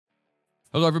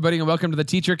Hello, everybody, and welcome to the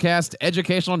TeacherCast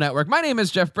Educational Network. My name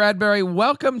is Jeff Bradbury.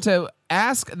 Welcome to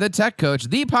Ask the Tech Coach,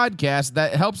 the podcast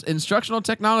that helps instructional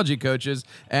technology coaches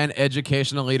and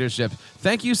educational leadership.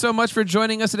 Thank you so much for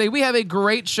joining us today. We have a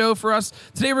great show for us.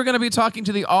 Today, we're going to be talking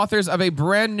to the authors of a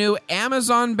brand new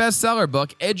Amazon bestseller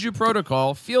book,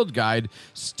 EduProtocol Field Guide,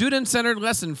 Student-Centered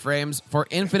Lesson Frames for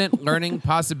Infinite Learning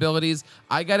Possibilities.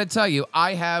 I got to tell you,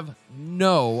 I have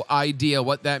no idea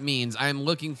what that means. I'm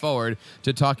looking forward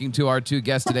to talking to our two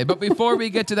guests today. But before we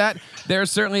get to that,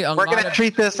 there's certainly We're going to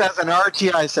treat this as an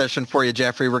RTI session for you,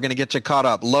 Jeffrey. We're going to get you caught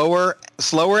up. Lower,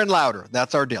 slower, and louder.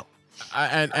 That's our deal.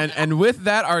 And with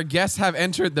that, our guests have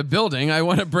entered the building. I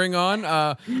want to bring on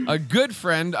a good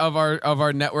friend of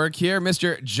our network here,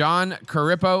 Mr. John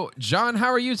Corippo. John, how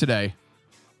are you today?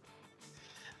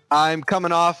 I'm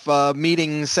coming off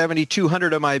meeting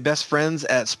 7,200 of my best friends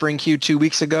at Spring Q 2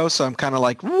 weeks ago, so I'm kind of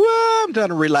like, whoa, I'm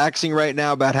done relaxing right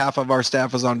now. About half of our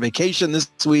staff is on vacation this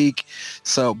week,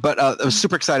 but I was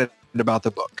super excited about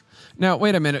the book. Now,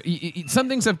 wait a minute. Some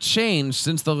things have changed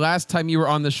since the last time you were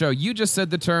on the show. You just said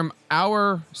the term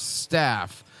 "our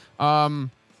staff."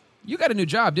 You got a new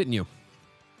job, didn't you?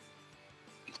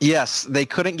 Yes, they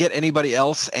couldn't get anybody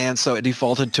else, and so it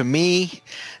defaulted to me.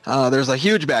 There's a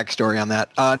huge backstory on that.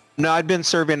 No, I'd been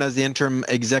serving as the interim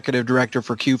executive director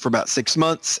for Q for about 6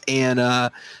 months,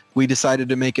 and we decided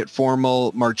to make it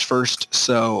formal March 1st.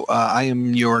 So I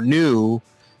am your new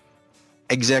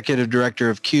executive director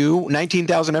of Q,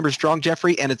 19,000 members strong,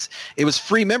 Jeffrey, and it was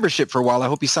free membership for a while. I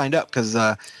hope you signed up because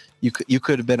you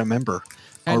could have been a member.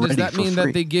 And does that mean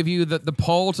that they give you the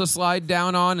pole to slide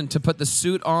down on and to put the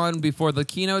suit on before the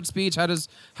keynote speech? How does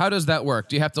that work?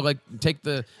 Do you have to like take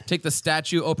the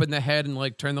statue, open the head, and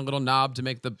like turn the little knob to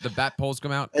make the bat poles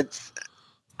come out? It's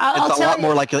a lot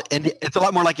more like an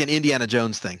Indiana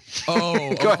Jones thing.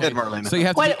 Oh, go ahead, Marlena. So you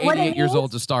have to be 88 years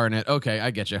old to star in it. Okay,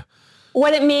 I get you.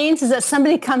 What it means is that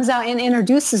somebody comes out and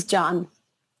introduces John.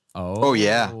 Oh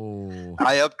yeah.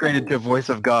 I upgraded to voice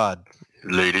of God.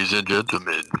 Ladies and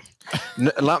gentlemen.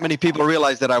 Not many people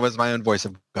realize that I was my own voice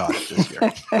of God this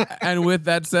year. And with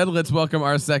that said, let's welcome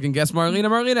our second guest, Marlena.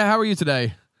 Marlena, how are you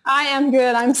today? I am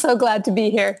good. I'm so glad to be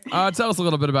here. Tell us a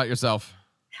little bit about yourself.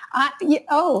 I'm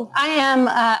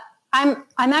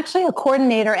actually a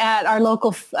coordinator at our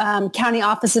local county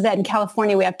office of ed in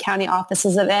California. We have county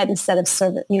offices of ed instead of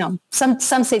service.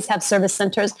 Some states have service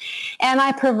centers, and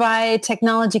I provide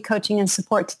technology coaching and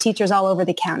support to teachers all over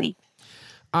the county.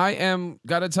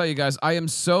 Gotta tell you guys, I am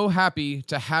so happy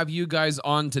to have you guys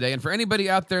on today. And for anybody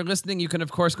out there listening, you can, of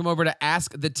course, come over to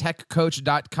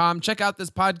askthetechcoach.com. Check out this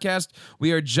podcast.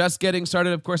 We are just getting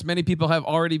started. Of course, many people have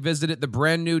already visited the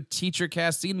brand new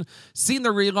TeacherCast, seen the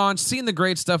relaunch, seen the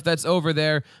great stuff that's over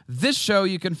there. This show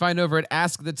you can find over at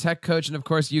Ask the Tech Coach. And, of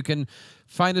course, you can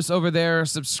find us over there,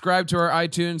 subscribe to our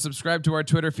iTunes, subscribe to our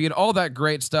Twitter feed, all that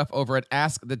great stuff over at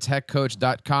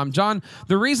askthetechcoach.com. John,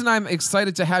 the reason I'm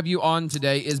excited to have you on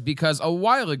today is because a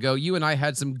while ago, you and I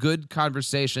had some good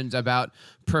conversations about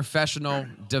professional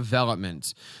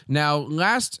development. Now,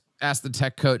 last Ask the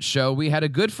Tech Coach show, we had a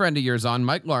good friend of yours on,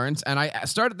 Mike Lawrence, and I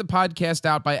started the podcast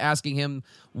out by asking him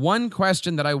one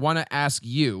question that I want to ask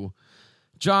you.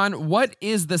 John, what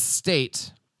is the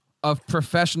state of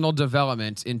professional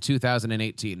development in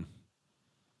 2018?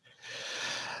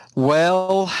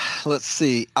 Well, let's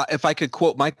see. If I could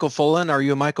quote Michael Fullen, are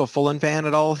you a Michael Fullen fan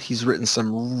at all? He's written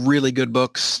some really good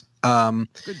books.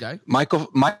 Good guy. Michael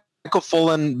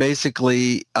Fullen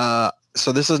basically,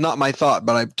 so this is not my thought,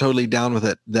 but I'm totally down with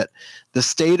it, that the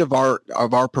state of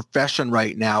our profession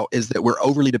right now is that we're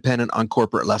overly dependent on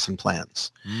corporate lesson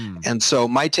plans. And so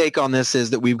my take on this is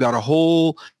that we've got a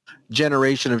whole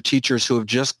generation of teachers who have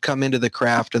just come into the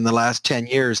craft in the last 10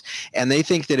 years, and they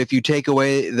think that if you take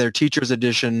away their teacher's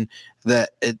edition,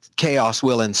 that chaos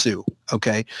will ensue.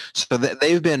 Okay, so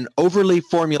they've been overly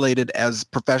formulated as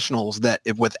professionals that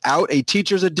if without a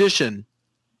teacher's edition,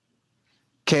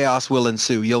 chaos will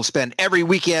ensue. You'll spend every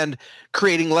weekend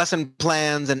creating lesson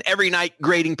plans and every night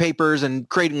grading papers and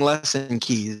creating lesson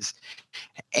keys.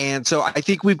 And so I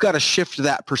think we've got to shift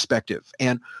that perspective.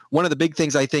 And one of the big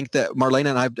things I think that Marlena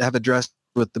and I have addressed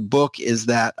with the book is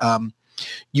that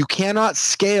you cannot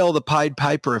scale the Pied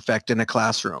Piper effect in a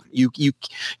classroom. You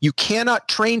cannot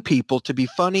train people to be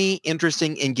funny,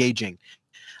 interesting, engaging.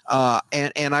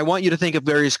 And I want you to think of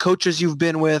various coaches you've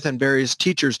been with and various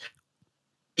teachers.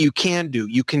 You can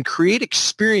create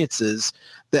experiences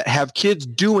that have kids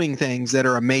doing things that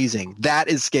are amazing. That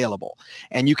is scalable.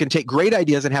 And you can take great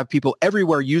ideas and have people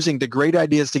everywhere using the great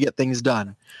ideas to get things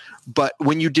done. But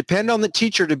when you depend on the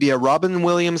teacher to be a Robin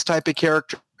Williams type of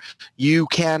character You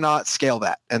cannot scale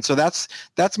that. And so that's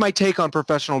my take on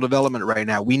professional development right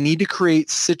now. We need to create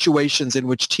situations in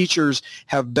which teachers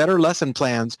have better lesson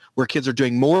plans where kids are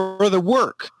doing more of the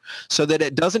work so that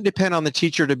it doesn't depend on the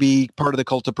teacher to be part of the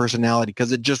cult of personality,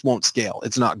 because it just won't scale.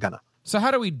 It's not gonna. So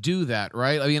how do we do that,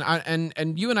 right? I mean,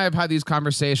 and you and I have had these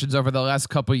conversations over the last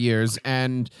couple of years,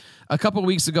 and a couple of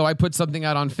weeks ago, I put something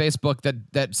out on Facebook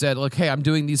that said, look, hey, I'm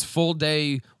doing these full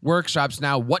day workshops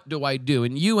now. What do I do?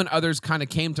 And you and others kind of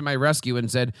came to my rescue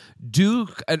and said, do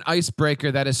an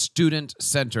icebreaker that is student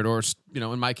centered, or,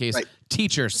 in my case, right,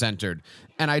 teacher centered.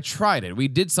 And I tried it. We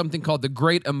did something called the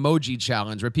Great Emoji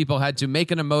Challenge, where people had to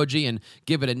make an emoji and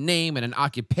give it a name and an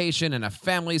occupation and a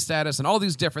family status and all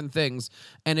these different things.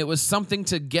 And it was something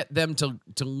to get them to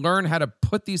learn how to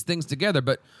put these things together.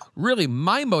 But really,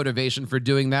 my motivation for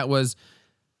doing that was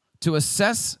to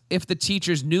assess if the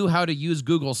teachers knew how to use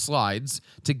Google Slides,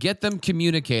 to get them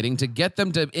communicating, to get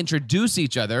them to introduce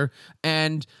each other.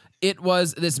 And it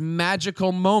was this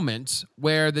magical moment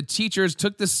where the teachers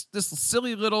took this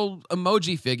silly little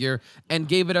emoji figure and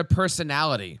gave it a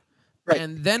personality. Right.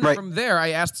 And then from there, I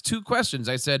asked 2 questions.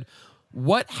 I said,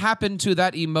 what happened to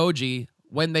that emoji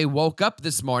when they woke up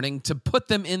this morning to put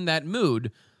them in that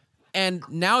mood? And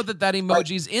now that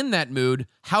emoji's in that mood,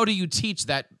 how do you teach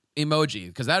that emoji?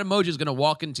 Because that emoji is going to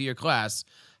walk into your class.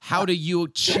 How do you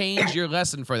change your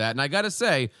lesson for that? And I got to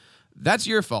say, that's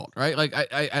your fault, right? Like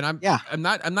I'm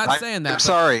not saying that. I'm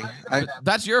sorry.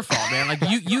 That's your fault, man. Like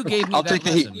you gave me I'll that take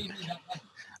lesson. The heat.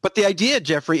 But the idea,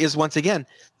 Jeffrey, is once again,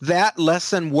 that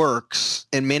lesson works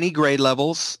in many grade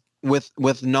levels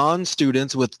with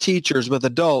non-students, with teachers, with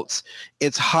adults.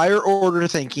 It's higher order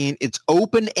thinking. It's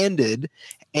open-ended,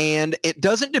 and it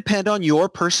doesn't depend on your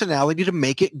personality to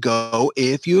make it go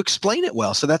if you explain it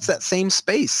well. So that's that same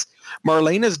space.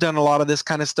 Marlene has done a lot of this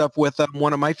kind of stuff with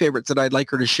one of my favorites that I'd like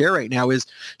her to share right now is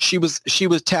she was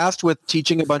tasked with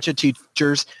teaching a bunch of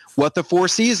teachers what the 4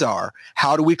 C's are.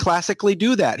 How do we classically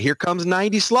do that? Here comes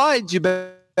 90 slides. You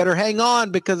better hang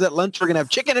on, because at lunch we're going to have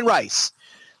chicken and rice.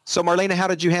 So Marlene, how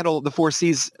did you handle the 4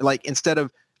 C's, like, instead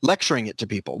of lecturing it to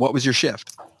people? What was your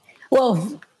shift?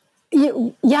 Well,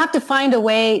 you have to find a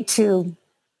way to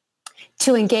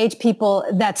engage people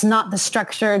that's not the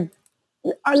structured.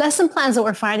 Our lesson plans that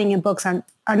we're finding in books are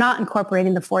not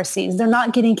incorporating the 4 C's. They're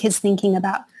not getting kids thinking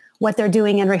about what they're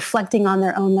doing and reflecting on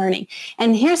their own learning.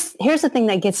 And here's the thing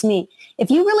that gets me. If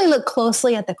you really look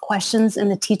closely at the questions in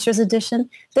the teacher's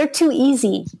edition, they're too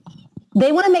easy.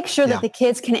 They want to make sure that the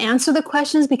kids can answer the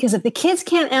questions, because if the kids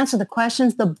can't answer the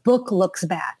questions, the book looks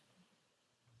bad.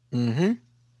 Mm-hmm.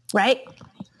 Right?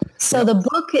 So the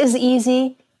book is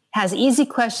easy, has easy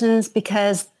questions,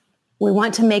 because we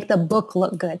want to make the book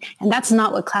look good. And that's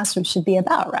not what classrooms should be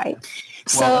about, right?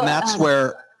 Well, and that's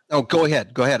where, go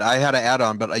ahead. I had to add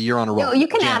on, but you're on a roll. No, you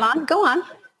can add on. Go on.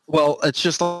 Well, it's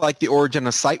just like the origin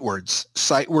of sight words.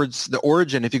 Sight words, the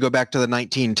origin, if you go back to the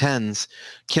 1910s,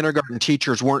 kindergarten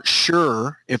teachers weren't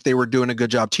sure if they were doing a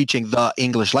good job teaching the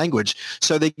English language.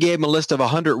 So they gave them a list of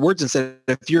 100 words and said,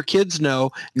 if your kids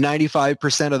know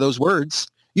 95% of those words,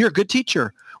 you're a good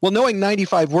teacher. Well, knowing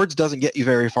 95 words doesn't get you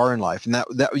very far in life. And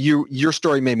your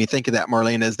story made me think of that,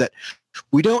 Marlene, is that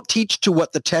we don't teach to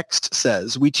what the text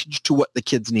says. We teach to what the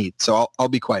kids need. So I'll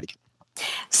be quiet again.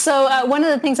 So one of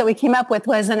the things that we came up with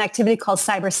was an activity called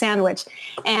Cyber Sandwich.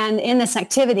 And in this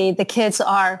activity, the kids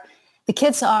are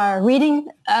reading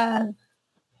a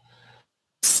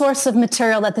source of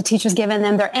material that the teacher's given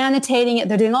them. They're annotating it.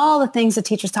 They're doing all the things the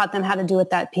teachers taught them how to do with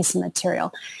that piece of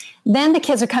material. Then the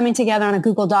kids are coming together on a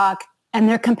Google Doc, and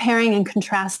they're comparing and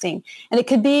contrasting. And it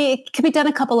could be done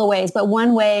a couple of ways, but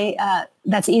one way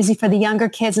that's easy for the younger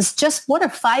kids is just, what are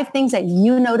 5 things that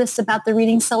you noticed about the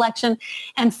reading selection,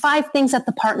 and 5 things that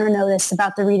the partner noticed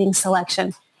about the reading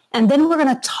selection. And then we're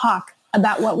going to talk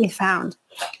about what we found,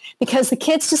 because the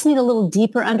kids just need a little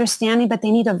deeper understanding, but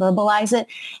they need to verbalize it.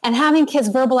 And having kids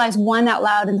verbalize one out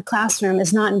loud in the classroom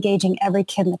is not engaging every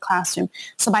kid in the classroom.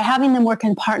 So by having them work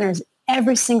in partners,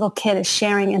 every single kid is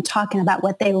sharing and talking about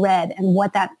what they read and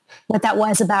what that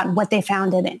was about and what they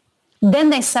found in it. Then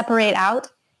they separate out,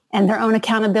 and their own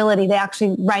accountability, they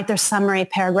actually write their summary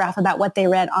paragraph about what they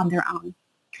read on their own.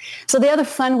 So the other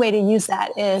fun way to use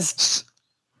that is,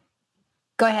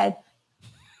 go ahead.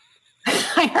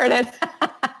 I heard it.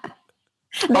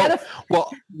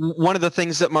 Well, one of the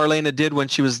things that Marlena did when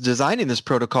she was designing this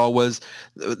protocol was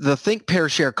the think, pair,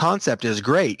 share concept is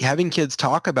great. Having kids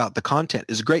talk about the content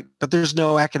is great, but there's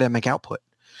no academic output.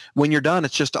 when you're done,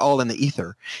 it's just all in the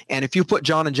ether. And if you put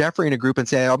John and Jeffrey in a group and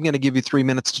say, I'm going to give you 3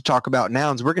 minutes to talk about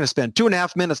nouns, we're going to spend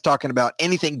 2.5 minutes talking about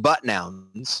anything but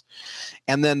nouns.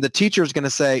 And then the teacher is going to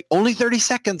say, only 30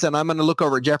 seconds. And I'm going to look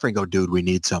over at Jeffrey and go, dude, we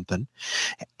need something.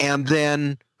 And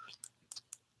then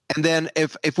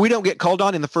if we don't get called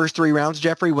on in the first 3 rounds,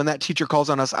 Jeffrey, when that teacher calls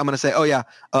on us, I'm going to say, oh yeah,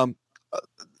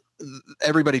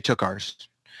 everybody took ours.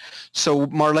 So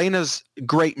Marlena's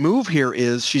great move here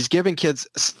is she's giving kids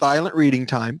silent reading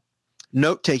time,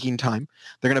 note-taking time.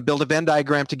 They're going to build a Venn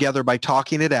diagram together by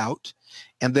talking it out.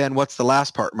 And then what's the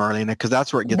last part, Marlena? Because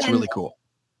that's where it gets really cool.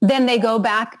 Then they go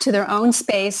back to their own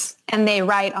space and they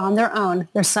write on their own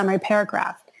their summary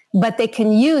paragraph. But they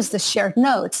can use the shared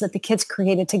notes that the kids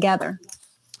created together.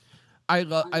 I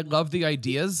love the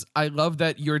ideas. I love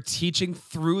that you're teaching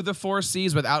through the 4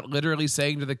 C's without literally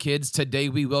saying to the kids, today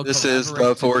we will This is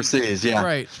the 4 C's, yeah.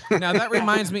 Right. Now that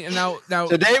reminds me, now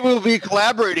today we'll be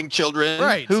collaborating, children.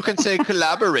 Right. Who can say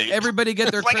collaborate? Everybody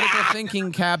get their critical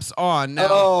thinking caps on. Now,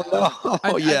 oh,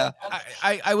 no. Yeah.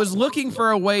 I was looking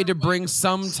for a way to bring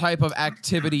some type of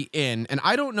activity in, and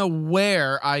I don't know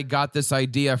where I got this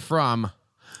idea from.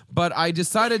 But I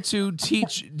decided to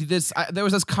teach this. There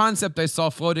was this concept I saw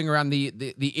floating around the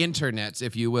internet,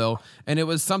 if you will, and it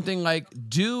was something like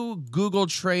do Google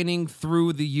training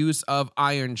through the use of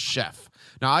Iron Chef.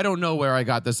 Now, I don't know where I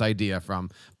got this idea from,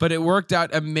 but it worked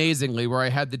out amazingly where I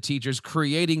had the teachers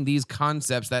creating these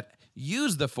concepts that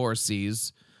use the 4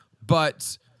 C's,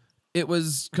 but it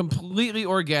was completely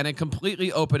organic,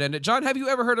 completely open-ended. John, have you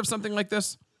ever heard of something like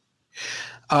this?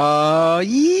 Sounds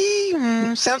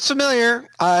familiar.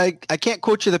 I can't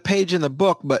quote you the page in the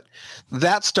book, but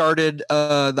that started,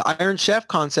 the Iron Chef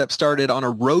concept started on a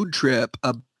road trip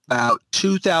about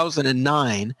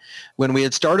 2009 when we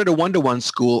had started a one-to-one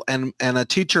school, and a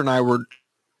teacher and I were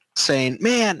saying,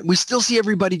 man, we still see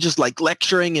everybody just like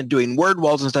lecturing and doing word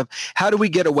walls and stuff. How do we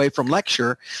get away from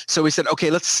lecture? So we said, okay,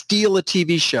 let's steal a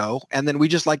TV show. And then we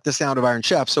just like the sound of Iron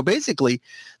Chef. So basically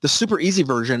the super easy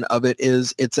version of it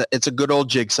is it's a good old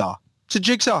jigsaw. It's a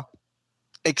jigsaw,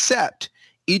 except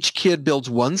each kid builds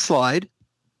one slide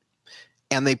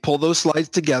and they pull those slides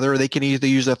together. They can either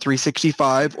use a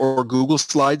 365 or Google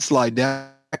slide deck.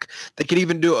 They could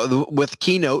even do it with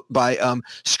Keynote by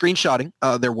screenshotting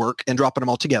their work and dropping them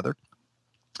all together.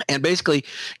 And basically,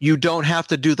 you don't have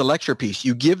to do the lecture piece.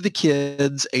 You give the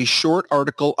kids a short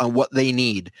article on what they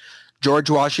need.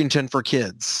 George Washington for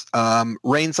kids,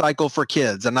 rain cycle for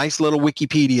kids, a nice little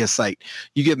Wikipedia site.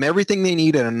 You give them everything they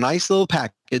need in a nice little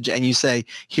package, and you say,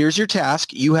 here's your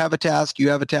task. You have a task. You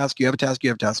have a task. You have a task. You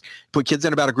have a task. Put kids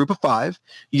in about a group of 5.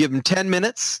 You give them 10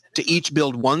 minutes to each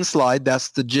build one slide. That's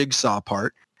the jigsaw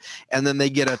part. And then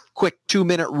they get a quick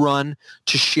 2-minute run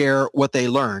to share what they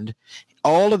learned.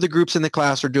 All of the groups in the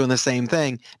class are doing the same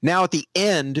thing. Now at the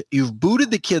end, you've booted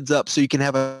the kids up so you can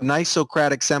have a nice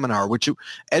Socratic seminar, which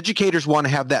educators want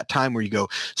to have that time where you go,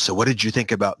 so what did you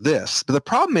think about this? But the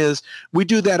problem is we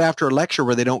do that after a lecture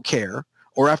where they don't care,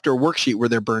 or after a worksheet where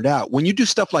they're burned out. When you do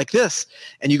stuff like this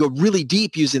and you go really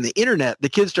deep using the internet, the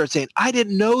kids start saying, I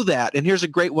didn't know that. And here's a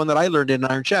great one that I learned in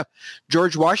Iron Chef.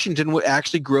 George Washington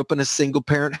actually grew up in a single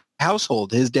parent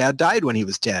household. His dad died when he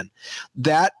was 10.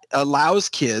 That allows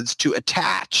kids to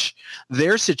attach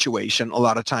their situation a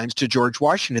lot of times to George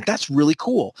Washington. That's really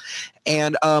cool.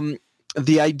 And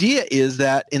the idea is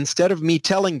that instead of me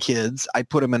telling kids, I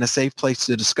put them in a safe place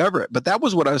to discover it. But that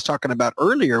was what I was talking about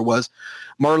earlier was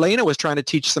Marlena was trying to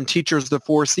teach some teachers the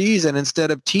 4 C's, and instead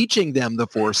of teaching them the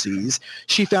 4 C's,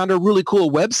 she found a really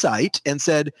cool website and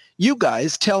said, you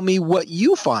guys tell me what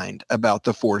you find about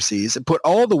the 4 C's and put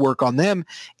all the work on them.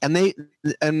 And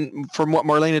from what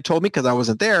Marlena told me, because I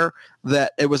wasn't there,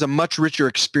 that it was a much richer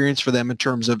experience for them in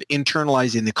terms of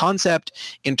internalizing the concept,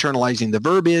 internalizing the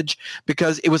verbiage,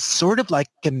 because it was sort of like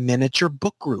a miniature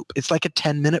book group. It's like a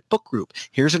 10-minute book group.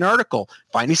 Here's an article.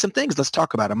 Find me some things. Let's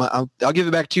talk about them. I'll give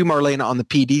it back to you, Marlena, on the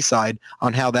PD side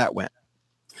on how that went.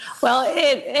 Well,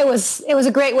 it was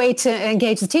a great way to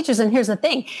engage the teachers. And here's the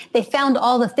thing. They found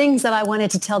all the things that I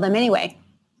wanted to tell them anyway.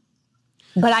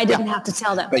 But I didn't have to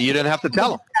tell them. But you didn't have to tell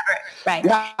them. Right.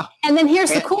 Yeah. And then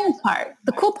here's the cool part.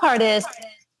 The cool part is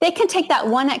they can take that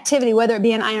one activity, whether it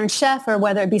be an Iron Chef or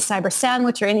whether it be Cyber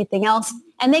Sandwich or anything else,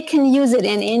 and they can use it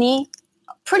in any,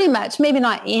 pretty much, maybe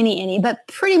not any, but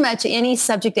pretty much any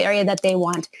subject area that they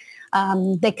want.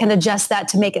 They can adjust that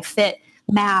to make it fit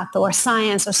math or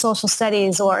science or social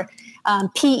studies or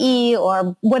PE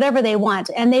or whatever they want.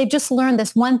 And they've just learned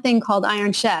this one thing called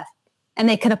Iron Chef. And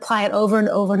they could apply it over and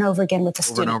over and over again with the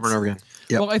students. Over and over again.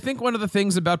 Yep. Well, I think one of the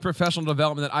things about professional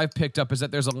development that I've picked up is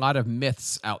that there's a lot of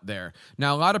myths out there.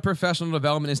 Now, a lot of professional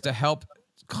development is to help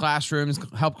classrooms,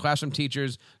 help classroom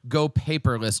teachers go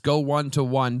paperless, go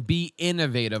one-to-one, be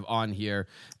innovative on here.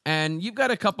 And you've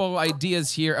got a couple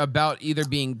ideas here about either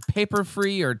being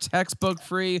paper-free or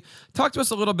textbook-free. Talk to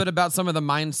us a little bit about some of the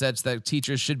mindsets that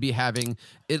teachers should be having,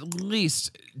 at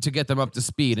least to get them up to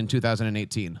speed in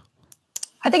 2018.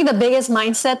 I think the biggest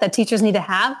mindset that teachers need to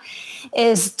have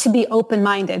is to be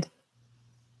open-minded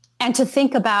and to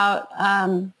think about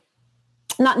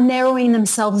not narrowing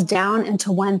themselves down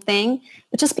into one thing,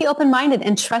 but just be open-minded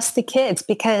and trust the kids.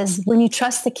 Because when you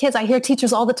trust the kids, I hear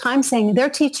teachers all the time saying they're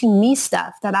teaching me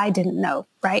stuff that I didn't know,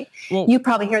 right? Well, you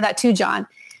probably hear that too, John.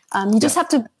 You just have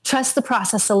to trust the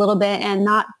process a little bit and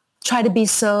not try to be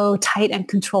so tight and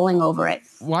controlling over it.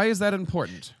 Why is that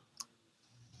important?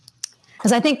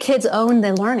 Because I think kids own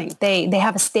the learning. They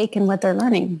have a stake in what they're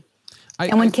learning.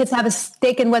 And when kids have a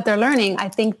stake in what they're learning, I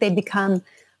think they become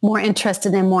more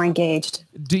interested and more engaged.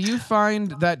 Do you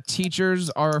find that teachers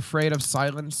are afraid of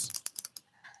silence?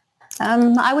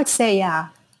 I would say, yeah.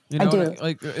 You know,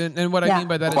 I do. And what I mean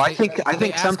by that is I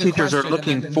think some teachers are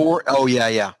looking for. Oh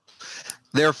yeah.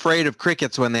 They're afraid of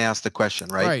crickets when they ask the question,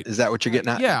 right? Is that what you're getting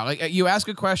at? Yeah, like you ask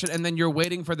a question and then you're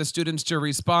waiting for the students to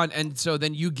respond, and so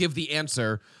then you give the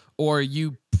answer or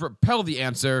you propel the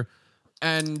answer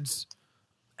and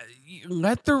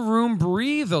let the room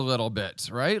breathe a little bit,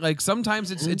 right? Like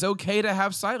sometimes it's okay to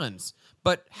have silence,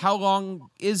 but how long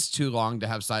is too long to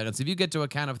have silence? If you get to a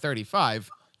count of 35,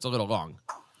 it's a little long.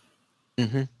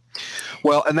 Mm-hmm.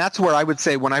 Well, and that's where I would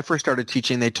say when I first started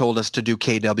teaching, they told us to do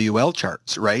KWL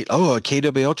charts, right? Oh, a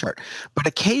KWL chart. But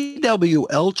a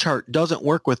KWL chart doesn't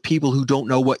work with people who don't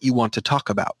know what you want to talk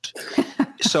about.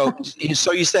 So you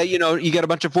say, you get a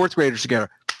bunch of fourth graders together.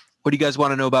 What do you guys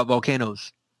want to know about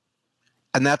volcanoes?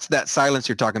 And that's that silence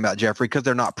you're talking about, Jeffrey, because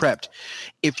they're not prepped.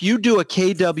 If you do a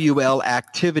KWL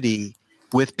activity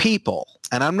with people,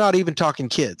 and I'm not even talking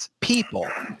kids, people,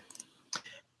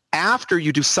 after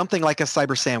you do something like a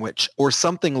cyber sandwich or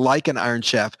something like an Iron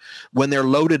Chef, when they're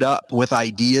loaded up with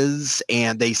ideas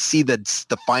and they see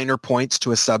the finer points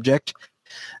to a subject,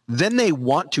 then they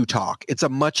want to talk. It's a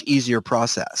much easier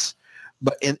process.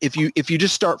 But if you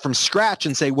just start from scratch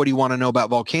and say, what do you want to know about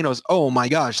volcanoes? Oh my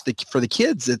gosh, for the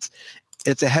kids, it's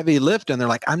a heavy lift, and they're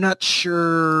like, I'm not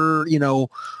sure,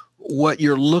 what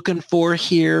you're looking for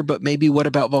here, but maybe what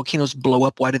about volcanoes blow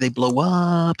up? Why do they blow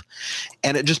up?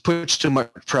 And it just puts too much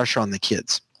pressure on the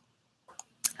kids.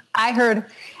 I heard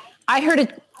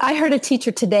a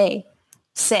teacher today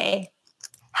say,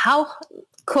 how,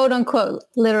 quote unquote,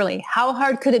 literally, how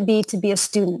hard could it be to be a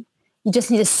student? You just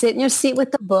need to sit in your seat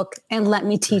with the book and let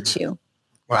me teach you.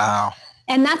 Wow.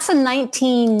 And that's a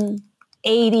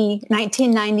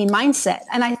 1990 mindset.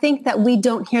 And I think that we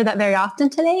don't hear that very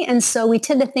often today. And so we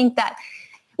tend to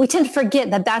forget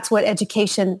that that's what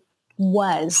education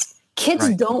was. Kids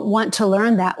don't want to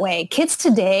learn that way. Kids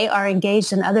today are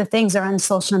engaged in other things. They're on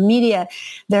social media.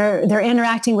 They're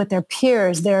interacting with their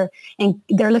peers. They're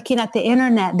looking at the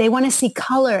internet. They want to see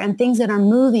color and things that are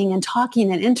moving and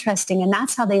talking and interesting. And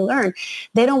that's how they learn.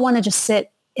 They don't want to just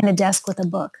sit in a desk with a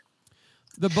book.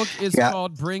 The book is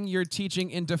called Bring Your Teaching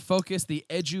into Focus, the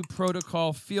Edu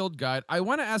Protocol Field Guide. I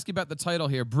want to ask you about the title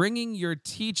here, Bringing Your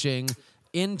Teaching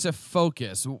into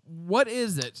Focus. What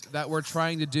is it that we're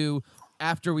trying to do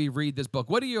after we read this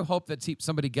book? What do you hope that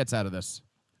somebody gets out of this?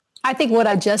 I think what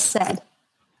I just said.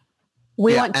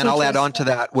 And I'll add on to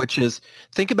that, which is,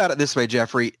 think about it this way,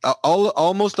 Jeffrey.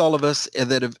 Almost all of us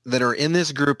that are in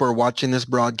this group or watching this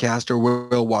broadcast or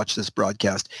will watch this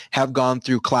broadcast have gone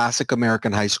through classic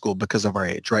American high school because of our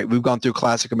age, right? We've gone through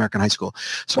classic American high school.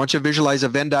 So I want you to visualize a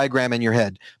Venn diagram in your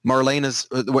head. Marlene is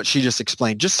what she just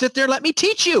explained. Just sit there, let me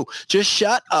teach you. Just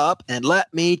shut up and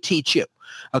let me teach you.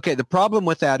 Okay, the problem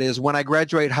with that is when I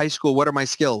graduate high school, what are my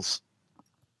skills?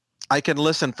 I can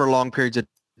listen for long periods of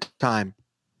time.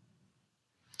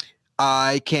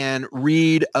 I can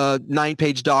read a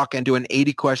 9-page doc and do an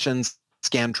 80 questions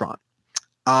Scantron.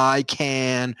 I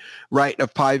can write a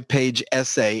 5-page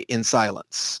essay in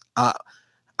silence.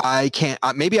 I can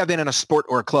maybe I've been in a sport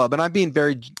or a club, and I'm being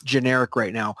very generic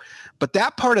right now, but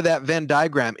that part of that Venn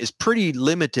diagram is pretty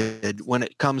limited when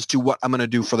it comes to what I'm going to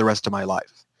do for the rest of my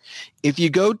life. If you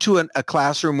go to a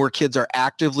classroom where kids are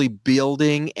actively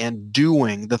building and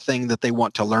doing the thing that they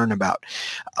want to learn about,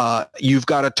 you've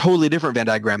got a totally different Venn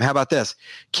diagram. How about this?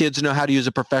 Kids know how to use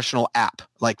a professional app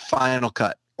like Final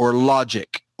Cut or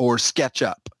Logic or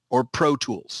SketchUp or Pro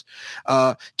Tools.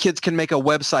 Kids can make a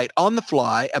website on the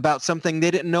fly about something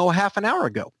they didn't know half an hour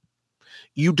ago.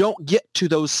 You don't get to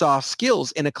those soft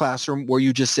skills in a classroom where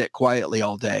you just sit quietly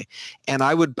all day. And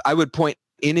I would point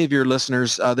any of your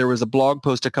listeners, there was a blog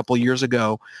post a couple years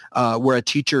ago where a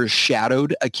teacher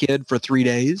shadowed a kid for 3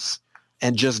 days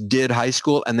and just did high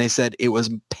school, and they said it was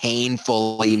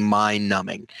painfully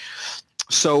mind-numbing.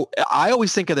 So I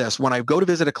always think of this when I go to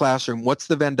visit a classroom. What's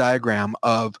the Venn diagram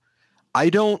of?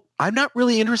 I'm not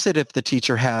really interested if the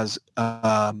teacher has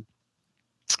an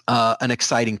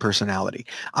exciting personality.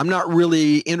 I'm not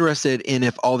really interested in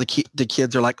if all the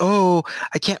kids are like, oh,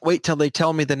 I can't wait till they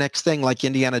tell me the next thing, like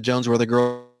Indiana Jones, where the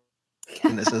girl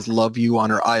and it says love you on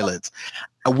her eyelids.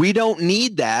 We don't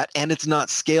need that, and it's not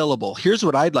scalable. Here's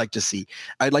what I'd like to see.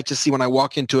 I'd like to see when I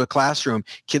walk into a classroom,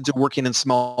 kids are working in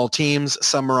small teams.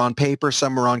 Some are on paper,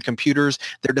 some are on computers.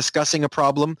 They're discussing a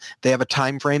problem. They have a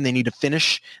time frame. They need to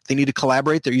finish. They need to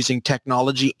collaborate. They're using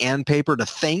technology and paper to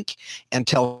think and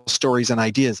tell stories and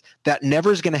ideas. That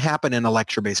never is going to happen in a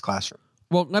lecture-based classroom.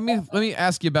 Well, let me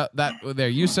ask you about that there.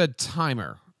 You said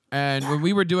timer. And when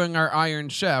we were doing our Iron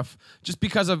Chef, just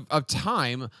because of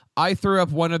time, I threw up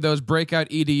one of those Breakout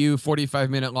EDU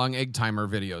 45-minute long egg timer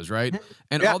videos, right?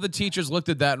 And all the teachers looked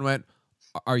at that and went,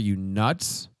 "Are you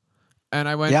nuts?" And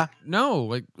I went, "No,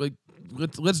 like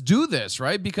let's do this,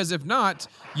 right? Because if not,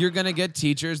 you're going to get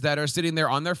teachers that are sitting there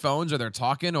on their phones or they're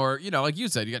talking, or, you know, like you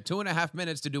said, you got 2.5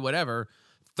 minutes to do whatever,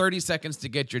 30 seconds to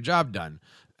get your job done."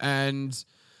 And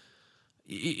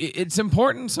it's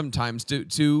important sometimes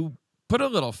to put a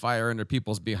little fire under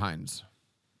people's behinds.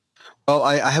 Well,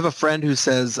 I have a friend who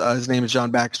says, his name is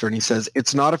John Baxter, and he says,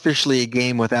 it's not officially a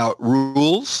game without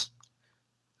rules,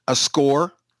 a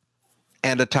score,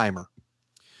 and a timer.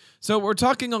 So we're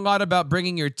talking a lot about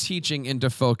bringing your teaching into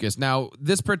focus. Now,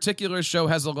 this particular show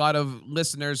has a lot of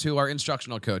listeners who are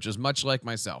instructional coaches, much like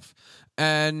myself.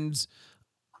 And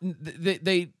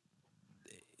I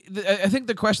think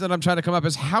the question that I'm trying to come up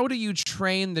is, how do you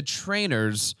train the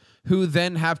trainers who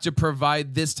then have to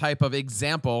provide this type of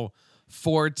example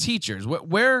for teachers?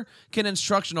 Where can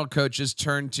instructional coaches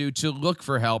turn to look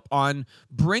for help on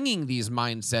bringing these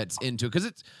mindsets into? Because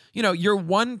it's, you know, you're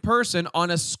one person on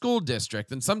a school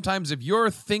district. And sometimes if you're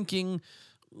thinking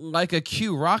like a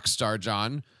Q rock star,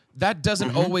 John, that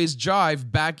doesn't always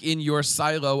jive back in your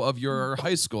silo of your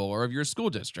high school or of your school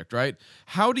district, right?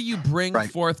 How do you bring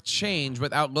forth change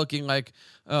without looking like,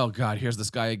 oh God, here's this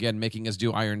guy again making us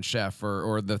do Iron Chef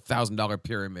or the $1,000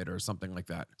 pyramid or something like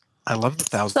that? I love the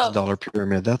 $1,000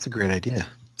 pyramid. That's a great idea.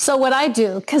 So what I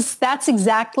do, because that's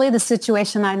exactly the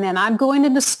situation I'm in. I'm going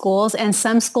into schools, and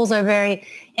some schools are very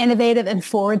innovative and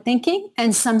forward thinking,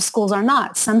 and some schools are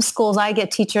not. Some schools, I get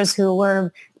teachers who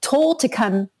were told to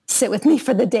come sit with me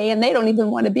for the day, and they don't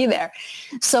even want to be there.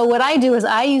 So what I do is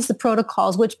I use the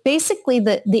protocols, which basically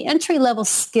the entry-level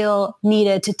skill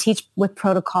needed to teach with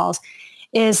protocols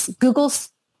is Google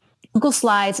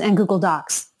Slides and Google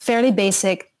Docs, fairly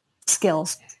basic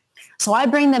skills. So I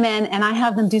bring them in and I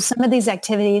have them do some of these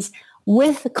activities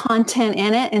with content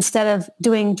in it. Instead of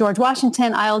doing George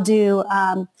Washington, I'll do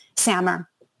SAMR,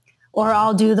 or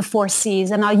I'll do the 4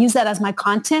 C's, and I'll use that as my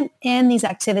content in these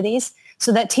activities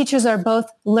so that teachers are both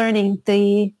learning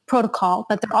the protocol,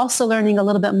 but they're also learning a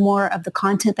little bit more of the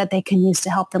content that they can use to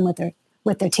help them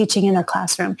with their teaching in their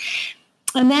classroom.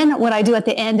 And then what I do at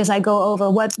the end is I go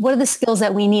over what are the skills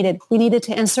that we needed. We needed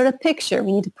to insert a picture.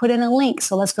 We need to put in a link.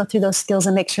 So let's go through those skills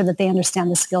and make sure that they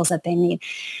understand the skills that they need.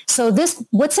 So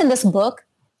what's in this book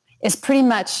is pretty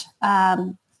much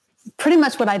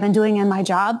what I've been doing in my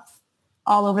job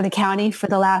all over the county for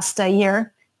the last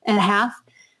year and a half.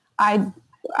 I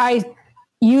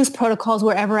use protocols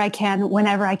wherever I can,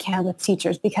 whenever I can with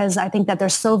teachers, because I think that they're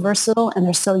so versatile and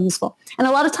they're so useful. And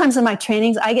a lot of times in my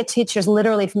trainings, I get teachers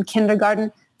literally from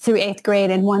kindergarten through 8th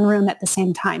grade in one room at the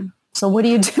same time. So what do?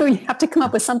 You have to come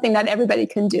up with something that everybody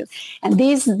can do. And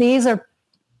these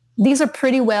are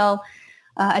pretty well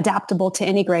adaptable to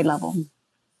any grade level.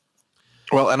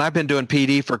 Well, and I've been doing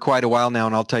PD for quite a while now,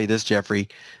 and I'll tell you this, Jeffrey,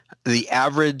 the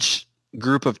average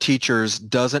group of teachers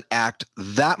doesn't act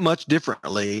that much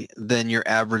differently than your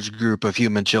average group of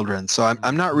human children. So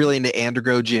I'm not really into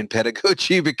andragogy and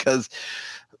pedagogy, because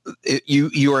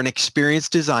you are an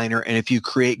experienced designer, and if you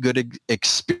create good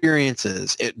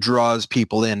experiences, it draws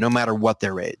people in no matter what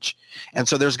their age. And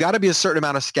so there's got to be a certain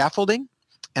amount of scaffolding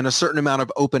and a certain amount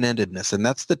of open-endedness, and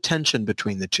that's the tension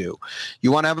between the two.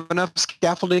 You want to have enough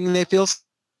scaffolding they feel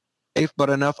safe, but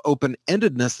enough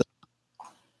open-endedness that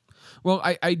Well,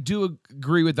 I do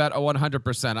agree with that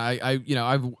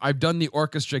 100%. I've done the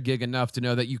orchestra gig enough to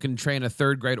know that you can train a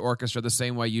 3rd grade orchestra the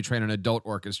same way you train an adult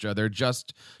orchestra. They're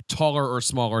just taller or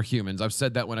smaller humans. I've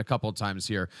said that one a couple of times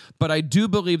here. But I do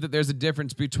believe that there's a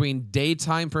difference between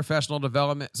daytime professional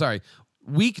development,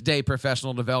 weekday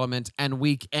professional development and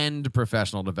weekend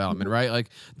professional development, right? Like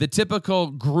the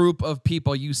typical group of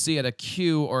people you see at a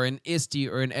Q or an ISTE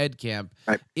or an Ed Camp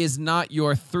is not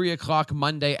your 3:00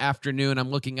 Monday afternoon. I'm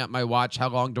looking at my watch. How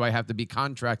long do I have to be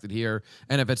contracted here?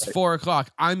 And if it's 4:00,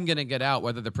 I'm going to get out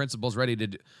whether the principal's ready to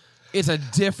do. It's a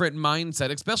different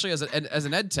mindset, especially as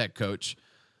an ed tech coach.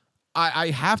 I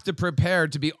have to prepare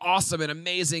to be awesome and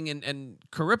amazing and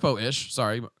Carippo-ish.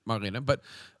 Sorry, Marlena, but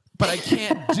I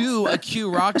can't do a Q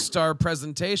Rockstar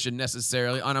presentation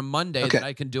necessarily on a Monday that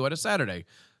I can do on a Saturday.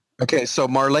 Okay, so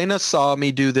Marlena saw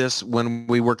me do this when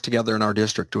we worked together in our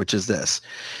district, which is this.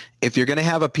 If you're going to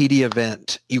have a PD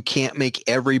event, you can't make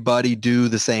everybody do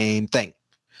the same thing.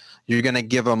 You're going to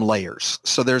give them layers.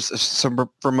 So there's some,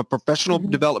 from a professional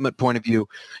development point of view,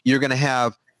 you're going to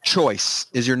have choice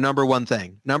is your number one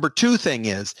thing. Number two thing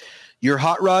is your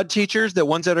hot rod teachers, the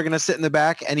ones that are going to sit in the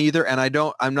back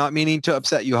I'm not meaning to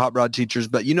upset you hot rod teachers,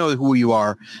 but you know who you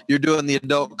are. You're doing the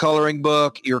adult coloring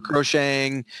book, you're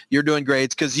crocheting, you're doing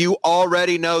grades because you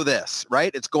already know this, right?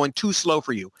 It's going too slow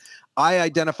for you. I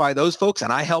identify those folks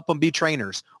and I help them be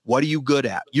trainers. What are you good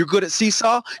at? You're good at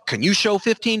Seesaw? Can you show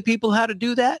 15 people how to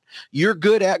do that? You're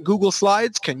good at Google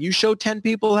Slides? Can you show 10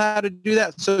 people how to do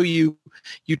that? So you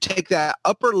take that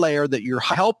upper layer that you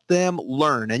help them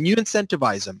learn and you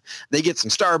incentivize them. They get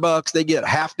some Starbucks, they get a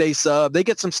half-day sub, they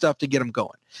get some stuff to get them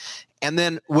going. And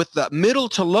then with the middle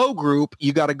to low group,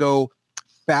 you got to go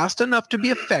fast enough to be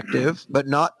effective, but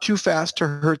not too fast to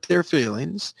hurt their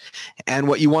feelings. And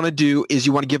what you want to do is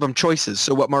you want to give them choices.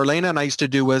 So what Marlena and I used to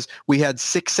do was we had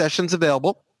 6 sessions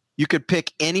available. You could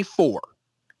pick any 4.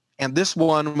 And this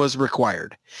one was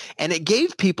required. And it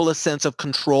gave people a sense of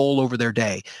control over their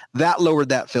day. That lowered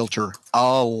that filter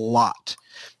a lot.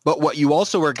 But what you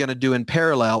also are going to do in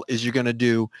parallel is you're going to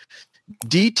do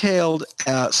detailed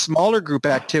smaller group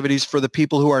activities for the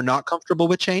people who are not comfortable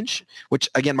with change, which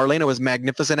again Marlena was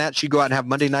magnificent at. She'd go out and have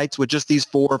Monday nights with just these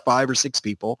 4 or 5 or 6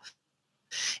 people.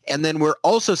 And then we're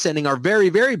also sending our very,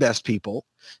 very best people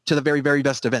to the very, very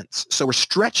best events. So we're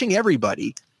stretching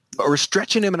everybody, but we're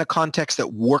stretching them in a context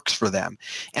that works for them.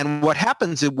 And what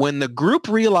happens is when the group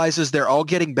realizes they're all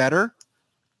getting better,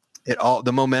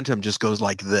 the momentum just goes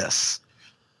like this.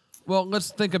 Well,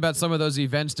 let's think about some of those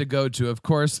events to go to. Of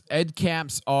course, Ed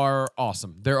Camps are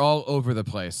awesome. They're all over the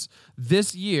place.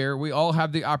 This year, we all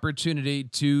have the opportunity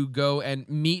to go and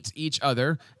meet each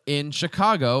other in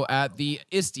Chicago at the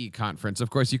ISTE conference.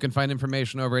 Of course, you can find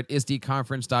information over at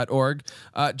isteconference.org.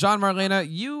 John, Marlena,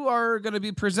 you are going to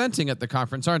be presenting at the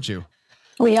conference, aren't you?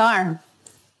 We are.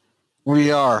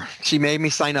 We are. She made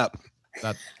me sign up.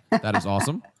 That is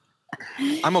awesome.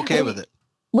 I'm okay with it.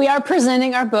 We are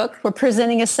presenting our book. We're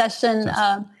presenting a session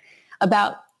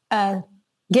about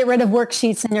get rid of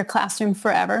worksheets in your classroom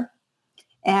forever.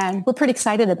 And we're pretty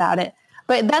excited about it.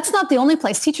 But that's not the only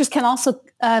place. Teachers can also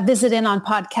visit in on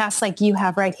podcasts like you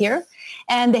have right here.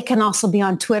 And they can also be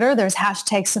on Twitter. There's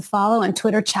hashtags to follow and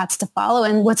Twitter chats to follow.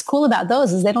 And what's cool about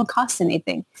those is they don't cost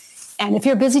anything. And if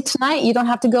you're busy tonight, you don't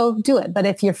have to go do it. But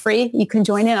if you're free, you can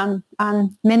join in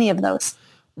on many of those.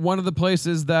 One of the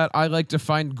places that I like to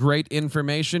find great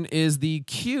information is the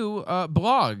Q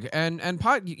blog and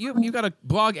you got a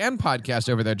blog and podcast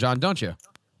over there, John, don't you?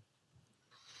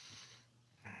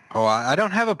 Oh, I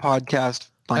don't have a podcast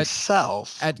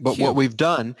myself, but Q. What we've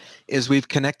done is we've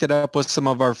connected up with some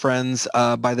of our friends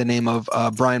by the name of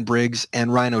Brian Briggs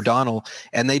and Ryan O'Donnell,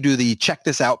 and they do the Check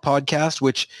This Out podcast,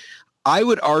 which I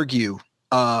would argue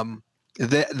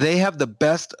they have the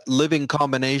best living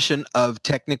combination of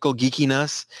technical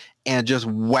geekiness and just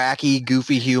wacky,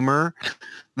 goofy humor.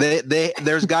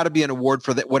 There's got to be an award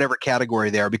for that, whatever category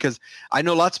they are, because I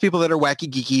know lots of people that are wacky,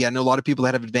 geeky. I know a lot of people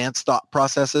that have advanced thought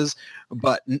processes,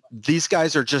 but these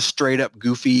guys are just straight up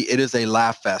goofy. It is a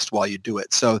laugh fest while you do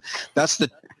it. So that's the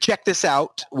Check This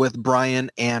Out with Brian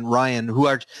and Ryan,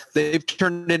 they've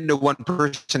turned into one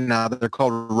person now. They're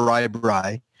called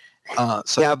Rai. So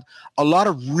we have a lot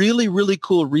of really, really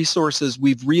cool resources.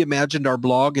 We've reimagined our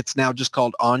blog. It's now just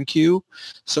called OnQ.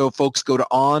 So folks go to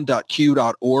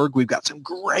on.q.org. We've got some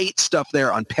great stuff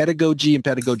there on pedagogy and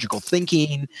pedagogical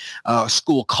thinking,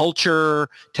 school culture,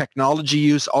 technology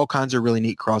use, all kinds of really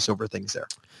neat crossover things there.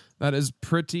 That is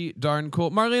pretty darn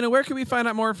cool. Marlena, where can we find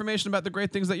out more information about the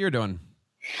great things that you're doing?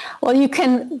 Well, you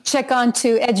can check on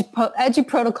to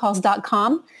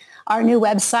eduprotocols.com. Our new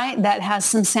website that has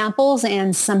some samples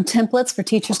and some templates for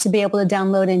teachers to be able to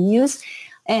download and use.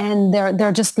 And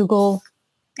they're just Google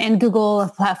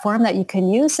platform that you can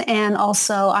use. And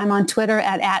also I'm on Twitter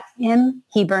at mhebern,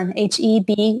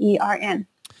 Hebern.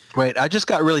 Wait, I just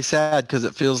got really sad because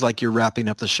it feels like you're wrapping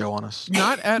up the show on us.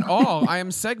 Not at all. I am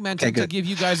segmenting to give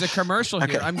you guys a commercial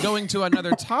here. Okay. I'm going to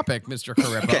another topic, Mr.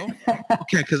 Carippo.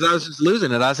 Okay, because I was just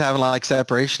losing it. I was having like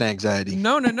separation anxiety.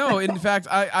 No. In fact,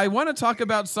 I want to talk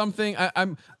about something.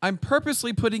 I'm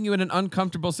purposely putting you in an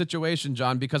uncomfortable situation,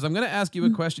 John, because I'm going to ask you a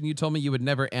question you told me you would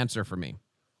never answer for me.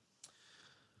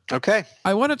 Okay.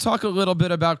 I want to talk a little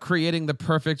bit about creating the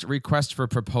perfect request for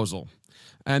proposal.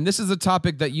 And this is a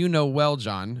topic that you know well,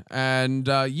 John. And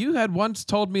you had once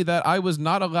told me that I was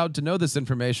not allowed to know this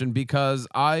information because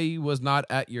I was not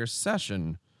at your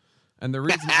session. And the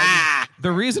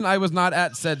reason I was not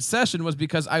at said session was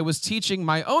because I was teaching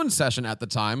my own session at the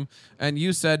time, and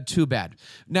you said, too bad.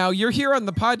 Now, you're here on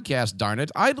the podcast, darn it.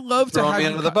 I'd love to have me you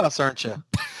under the bus, aren't you?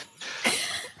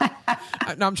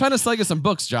 No, I'm trying to sell you some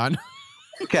books, John.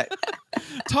 Okay.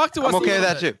 Talk to us. I'm okay with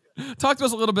that too. Talk to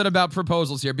us a little bit about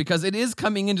proposals here, because it is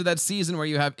coming into that season where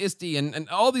you have ISTE and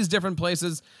all these different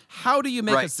places. How do you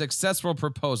make a successful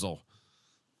proposal?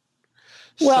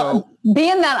 Well,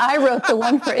 being that I wrote the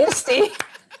one for ISTE.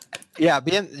 Yeah,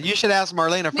 you should ask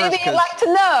Marlena first. Maybe you'd like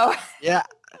to know. Yeah.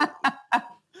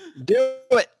 Do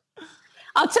it.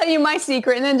 I'll tell you my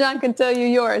secret, and then John can tell you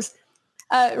yours.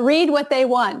 Read what they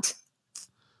want,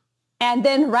 and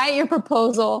then write your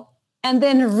proposal, and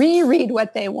then reread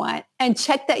what they want, and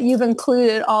check that you've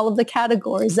included all of the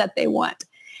categories that they want.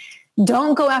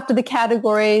 Don't go after the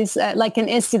categories like in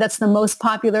ISTE that's the most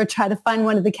popular. Try to find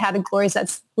one of the categories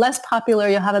that's less popular.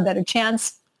 You'll have a better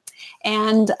chance.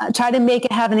 And try to make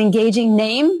it have an engaging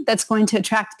name that's going to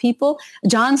attract people.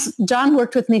 John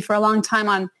worked with me for a long time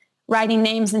on writing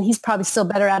names, and he's probably still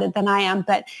better at it than I am.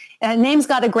 But names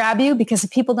got to grab you, because if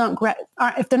people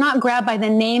if they're not grabbed by the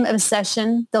name of a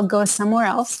session, they'll go somewhere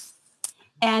else.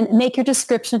 And make your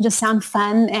description just sound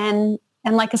fun and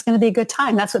like it's going to be a good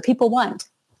time. That's what people want.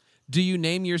 Do you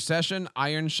name your session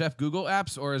Iron Chef Google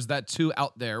Apps, or is that too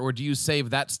out there? Or do you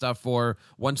save that stuff for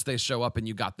once they show up and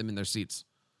you got them in their seats?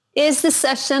 Is the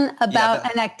session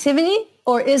about an activity,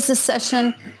 or is the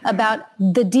session about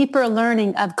the deeper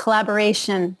learning of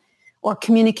collaboration or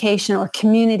communication or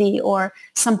community or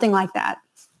something like that?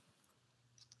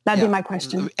 That'd be my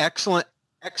question.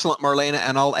 Excellent, Marlena.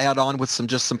 And I'll add on with some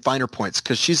finer points,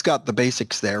 because she's got the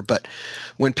basics there. But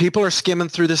when people are skimming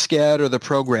through the SCAD or the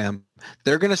program,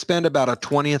 they're going to spend about a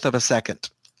 20th of a second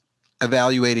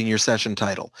evaluating your session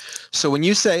title. So when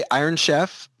you say Iron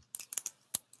Chef,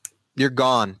 you're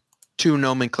gone. Too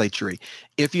nomenclature-y.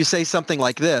 If you say something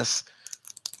like this,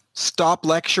 stop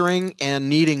lecturing and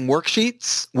needing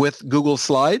worksheets with Google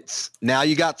Slides, now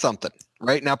you got something.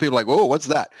 Right now people are like, whoa, what's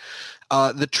that?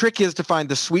 The trick is to find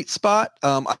the sweet spot.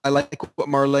 I like what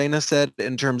Marlena said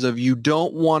in terms of you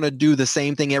don't want to do the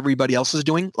same thing everybody else is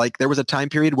doing. Like there was a time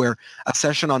period where a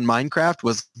session on Minecraft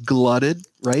was glutted,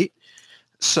 right?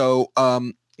 So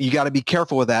you got to be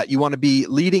careful with that. You want to be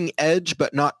leading edge,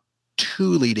 but not too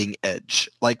leading edge.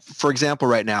 Like for example,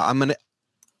 right now I'm gonna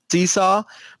Seesaw,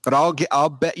 but I'll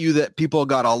bet you that people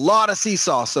got a lot of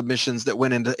Seesaw submissions that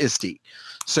went into ISTE.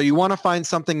 So you want to find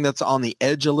something that's on the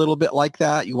edge a little bit like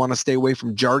that. You want to stay away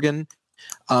from jargon.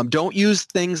 Don't use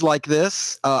things like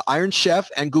this, Iron Chef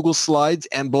and Google Slides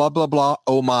and blah, blah, blah.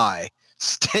 Oh my.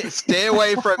 Stay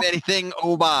away from anything.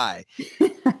 Oh my.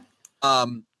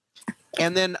 And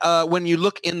then when you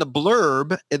look in the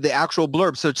blurb, the actual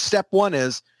blurb, so step one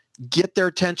is get their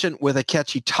attention with a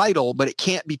catchy title, but it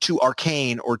can't be too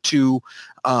arcane or too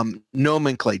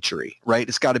nomenclature-y, right?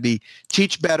 It's got to be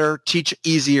teach better, teach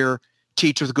easier,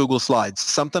 teach with Google Slides,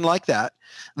 something like that.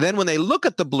 Then when they look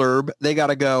at the blurb, they got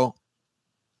to go,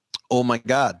 oh my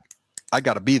God, I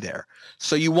got to be there.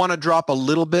 So you want to drop a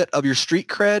little bit of your street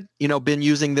cred, been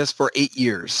using this for 8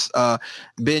 years,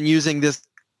 been using this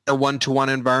a one-to-one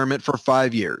environment for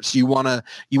 5 years. You want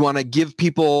to give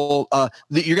people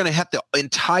you're going to have the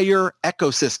entire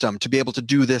ecosystem to be able to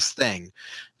do this thing.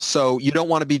 So you don't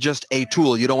want to be just a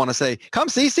tool. You don't want to say, come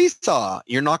see Seesaw.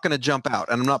 You're not going to jump out.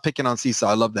 And I'm not picking on Seesaw.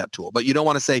 I love that tool. But you don't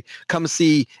want to say, come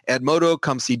see Edmodo,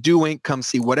 come see Doink, come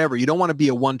see whatever. You don't want to be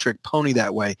a one-trick pony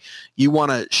that way. You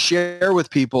want to share with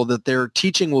people that their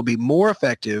teaching will be more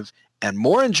effective and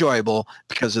more enjoyable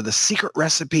because of the secret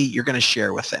recipe you're going to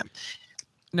share with them.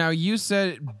 Now, you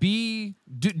said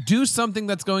do something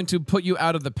that's going to put you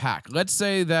out of the pack. Let's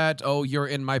say that, you're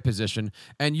in my position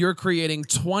and you're creating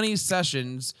 20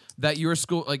 sessions that your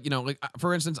school,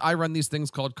 for instance, I run these things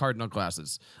called cardinal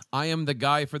classes. I am the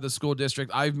guy for the school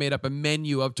district. I've made up a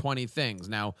menu of 20 things.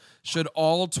 Now, should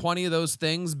all 20 of those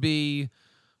things be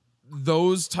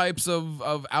those types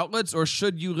of outlets, or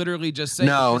should you literally just say,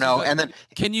 no? And then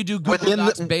can you do Google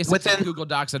Docs Basics and Google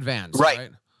Docs Advanced?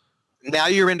 Right. Now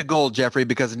you're into gold, Jeffrey,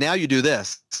 because now you do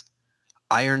this.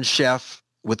 Iron Chef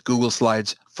with Google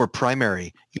Slides for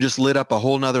primary. You just lit up a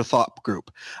whole nother thought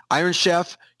group. Iron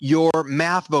Chef, your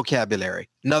math vocabulary,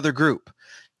 another group.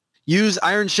 Use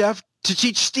Iron Chef to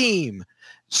teach STEAM.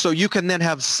 So you can then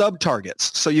have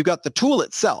sub-targets. So you've got the tool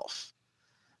itself,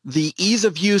 the ease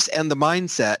of use and the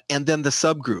mindset, and then the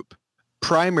subgroup.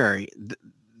 Primary,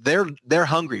 they're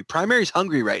hungry. Primary's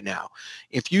hungry right now.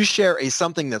 If you share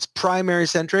something that's primary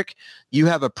centric, you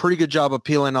have a pretty good job of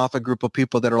peeling off a group of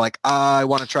people that are like, I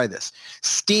want to try this.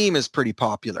 STEAM is pretty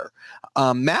popular.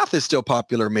 Math is still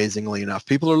popular, amazingly enough.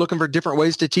 People are looking for different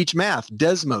ways to teach math,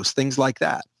 Desmos, things like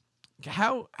that.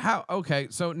 Okay,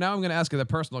 so now I'm going to ask you the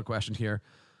personal question here.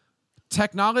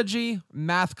 Technology,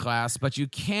 math class, but you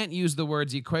can't use the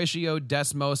words equatio,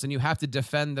 Desmos, and you have to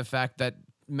defend the fact that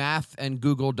math and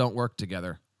Google don't work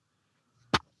together.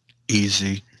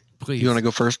 Easy. Please. You want to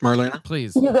go first, Marlena?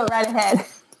 Please. You go right ahead.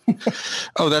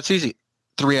 Oh, that's easy.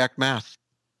 3-act math.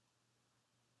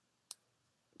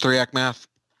 3-act math.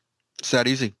 It's that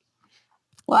easy.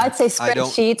 Well, I'd say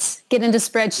spreadsheets. Get into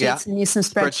spreadsheets and use some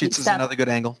Spreadsheets is stuff. another good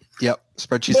angle. Yep.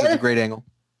 Spreadsheets is a great angle.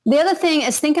 The other thing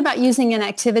is think about using an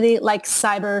activity like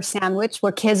Cyber Sandwich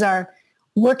where kids are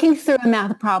working through a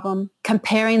math problem,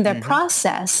 comparing their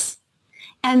process,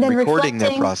 and then recording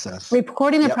their process.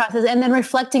 Recording their process and then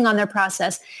reflecting on their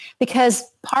process. Because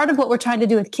part of what we're trying to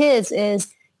do with kids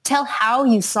is tell how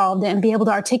you solved it and be able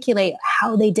to articulate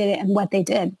how they did it and what they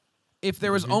did. If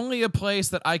there was only a place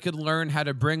that I could learn how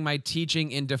to bring my teaching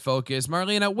into focus,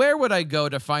 Marlena, where would I go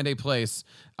to find a place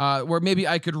where maybe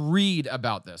I could read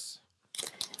about this?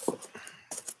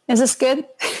 Is this good?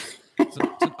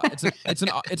 It's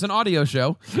an audio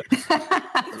show.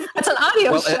 It's an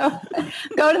audio show.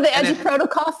 Go to the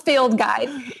EduProtocol field guide,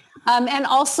 and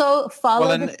also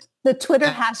follow the Twitter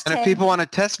hashtag. And if people want to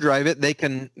test drive it, they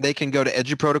can go to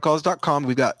eduprotocols.com.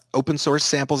 We've got open source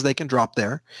samples they can drop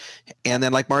there, and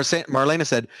then like Marlena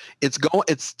said,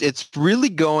 it's really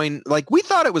going like we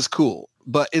thought it was cool,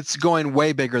 but it's going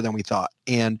way bigger than we thought.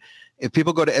 And if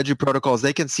people go to EduProtocols,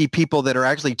 they can see people that are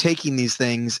actually taking these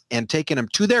things and taking them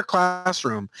to their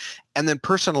classroom and then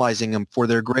personalizing them for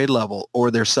their grade level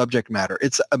or their subject matter.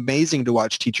 It's amazing to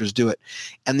watch teachers do it.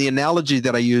 And the analogy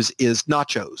that I use is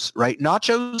nachos, right?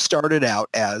 Nachos started out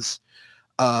as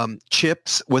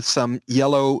chips with some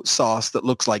yellow sauce that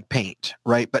looks like paint,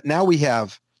 right? But now we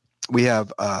have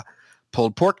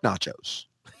pulled pork nachos.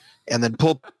 And then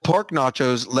pulled pork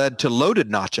nachos led to loaded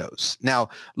nachos. Now,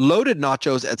 loaded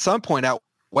nachos at some point out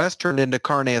west turned into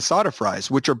carne asada fries,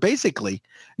 which are basically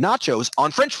nachos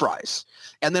on French fries.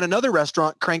 And then another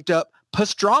restaurant cranked up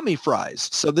pastrami fries.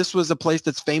 So this was a place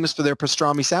that's famous for their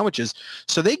pastrami sandwiches.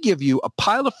 So they give you a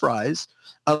pile of fries,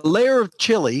 a layer of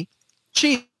chili,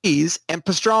 cheese, and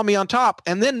pastrami on top.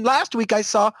 And then last week I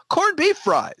saw corned beef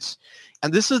fries.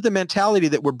 And this is the mentality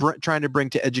that we're trying to bring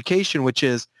to education, which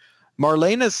is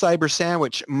Marlena's Cyber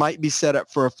Sandwich might be set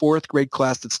up for a 4th grade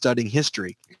class that's studying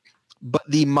history, but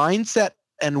the mindset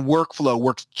and workflow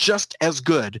works just as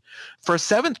good for a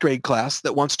 7th grade class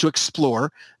that wants to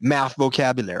explore math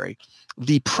vocabulary.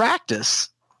 The practice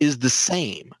is the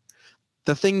same.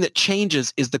 The thing that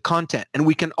changes is the content, and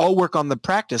we can all work on the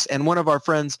practice. And one of our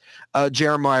friends,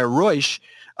 Jeremiah Roysh,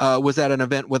 was at an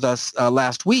event with us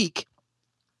last week.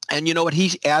 And you know what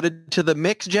he added to the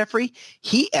mix, Jeffrey?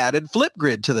 He added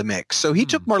Flipgrid to the mix. So he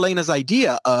took Marlena's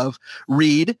idea of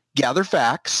read, gather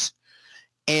facts,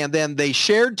 and then they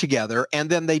shared together, and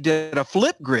then they did a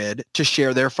Flipgrid to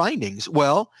share their findings.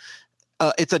 Well,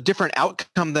 it's a different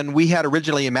outcome than we had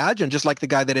originally imagined, just like the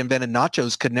guy that invented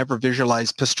nachos could never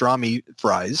visualize pastrami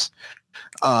fries.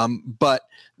 But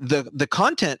the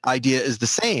content idea is the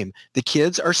same. The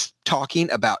kids are talking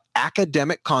about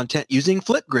academic content using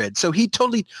Flipgrid. So he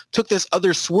totally took this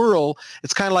other swirl.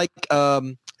 It's kind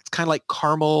of like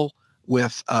caramel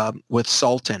with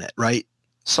salt in it, right?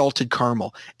 Salted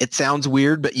caramel. It sounds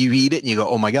weird, but you eat it and you go,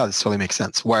 oh my God, this totally makes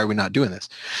sense. Why are we not doing this?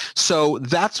 So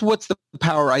that's what's the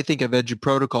power, I think, of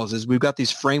EduProtocols is we've got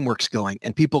these frameworks going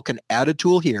and people can add a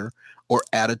tool here or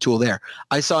add a tool there.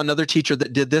 I saw another teacher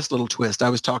that did this little twist. I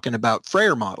was talking about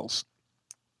Frayer models,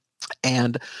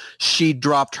 and she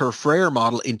dropped her Frayer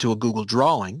model into a Google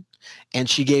drawing, and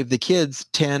she gave the kids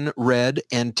 10 red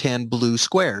and 10 blue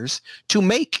squares to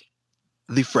make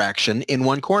the fraction in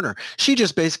one corner. She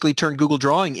just basically turned Google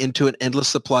Drawing into an endless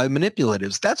supply of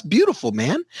manipulatives. That's beautiful,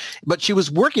 man. But she was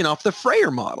working off the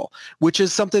Frayer model, which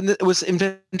is something that was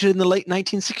invented in the late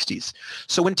 1960s.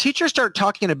 So when teachers start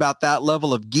talking about that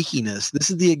level of geekiness, this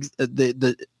is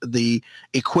the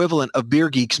equivalent of beer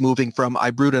geeks moving from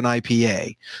I brewed an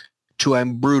IPA to I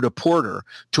brewed a porter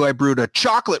to I brewed a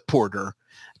chocolate porter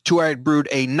to where I brewed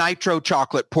a nitro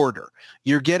chocolate porter.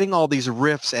 You're getting all these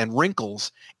riffs and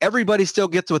wrinkles. Everybody still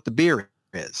gets what the beer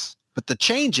is, but the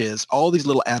change is all these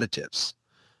little additives.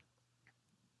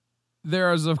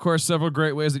 There is, of course, several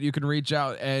great ways that you can reach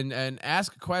out and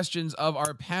ask questions of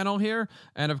our panel here.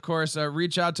 And, of course,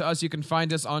 reach out to us. You can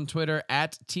find us on Twitter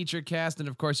at TeacherCast. And,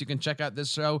 of course, you can check out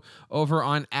this show over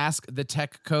on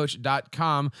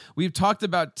AskTheTechCoach.com. We've talked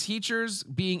about teachers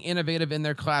being innovative in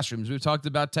their classrooms. We've talked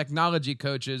about technology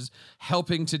coaches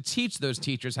helping to teach those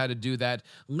teachers how to do that.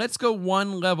 Let's go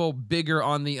one level bigger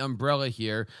on the umbrella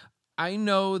here. I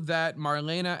know that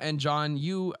Marlena and John,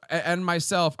 you and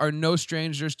myself are no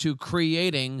strangers to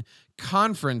creating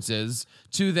conferences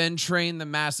to then train the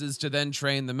masses to then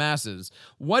train the masses.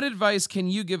 What advice can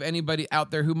you give anybody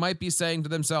out there who might be saying to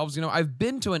themselves, I've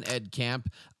been to an ed camp,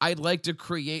 I'd like to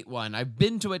create one. I've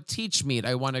been to a teach meet,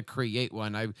 I want to create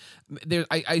one.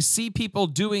 I see people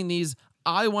doing these.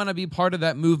 I want to be part of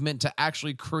that movement to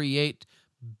actually create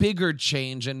bigger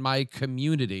change in my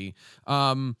community.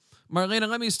 Marlena,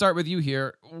 let me start with you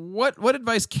here. What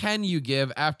advice can you give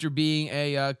after being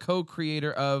a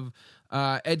co-creator of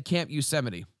Ed Camp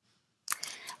Yosemite?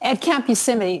 Ed Camp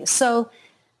Yosemite. So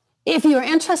if you're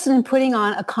interested in putting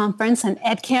on a conference, an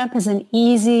Ed Camp is an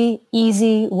easy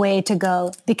way to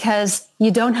go because you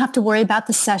don't have to worry about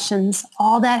the sessions.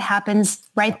 All that happens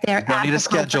right there at the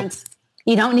conference.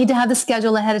 You don't need to have the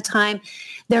schedule ahead of time.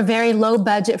 They're very low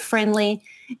budget friendly.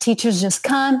 Teachers just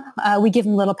come. We give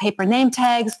them little paper name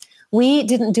tags. We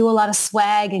didn't do a lot of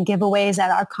swag and giveaways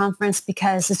at our conference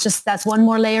because that's one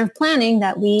more layer of planning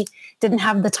that we didn't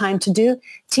have the time to do.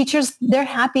 Teachers, they're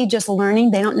happy just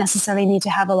learning. They don't necessarily need to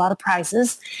have a lot of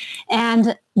prizes.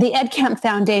 And the EdCamp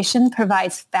Foundation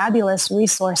provides fabulous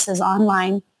resources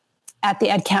online at the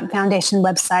EdCamp Foundation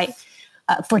website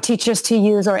for teachers to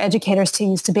use or educators to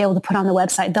use to be able to put on the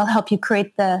website. They'll help you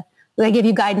they give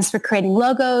you guidance for creating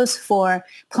logos, for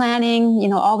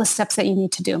planning, all the steps that you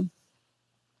need to do.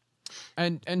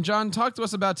 And John, talk to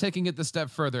us about taking it the step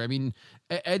further. I mean,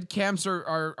 ed camps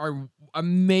are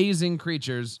amazing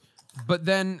creatures, but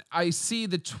then I see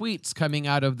the tweets coming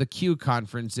out of the Q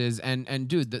conferences, and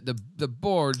dude, the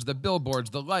boards, the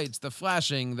billboards, the lights, the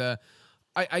flashing,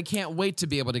 I can't wait to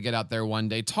be able to get out there one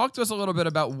day. Talk to us a little bit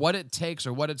about what it takes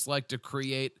or what it's like to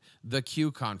create the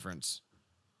Q conference.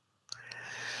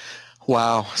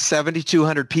 Wow,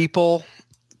 7,200 people.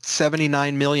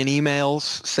 79 million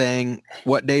emails saying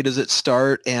what day does it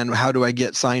start and how do I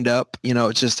get signed up?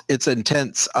 It's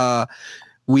intense.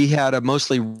 We had a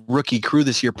mostly rookie crew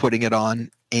this year putting it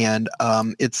on, and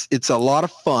it's a lot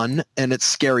of fun and it's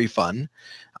scary fun.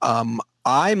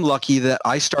 I'm lucky that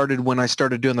I started when I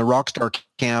started doing the Rockstar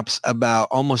camps about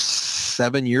almost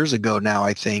 7 years ago now,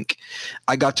 I think.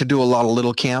 I got to do a lot of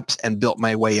little camps and built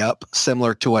my way up,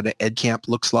 similar to what an ed camp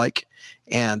looks like.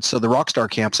 And so the Rockstar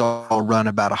camps all run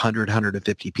about 100,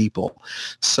 150 people.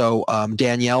 So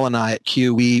Danielle and I at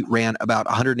Q, we ran about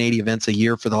 180 events a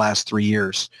year for the last 3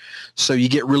 years. So you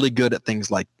get really good at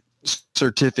things like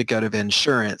certificate of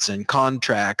insurance and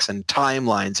contracts and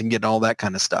timelines and getting all that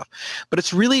kind of stuff. But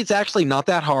it's actually not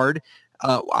that hard.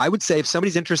 I would say if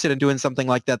somebody's interested in doing something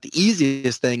like that, the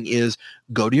easiest thing is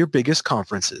go to your biggest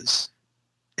conferences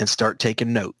and start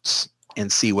taking notes and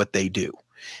see what they do.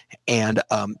 And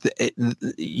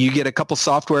you get a couple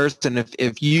softwares, and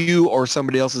if you or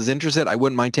somebody else is interested, I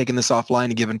wouldn't mind taking this offline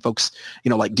and giving folks,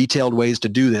 like detailed ways to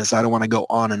do this. I don't want to go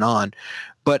on and on.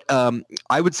 But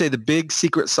I would say the big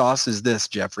secret sauce is this,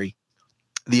 Jeffrey.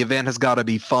 The event has got to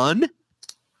be fun,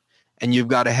 and you've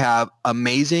got to have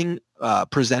amazing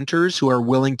presenters who are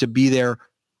willing to be there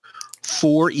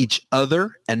for each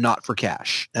other and not for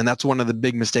cash. And that's one of the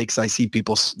big mistakes I see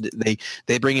people.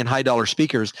 They bring in high dollar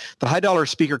speakers. The high dollar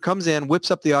speaker comes in,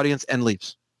 whips up the audience, and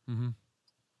leaves. Mm-hmm.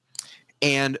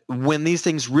 And when these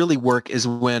things really work is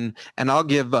when, and I'll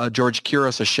give George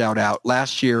Couros a shout out.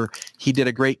 Last year, he did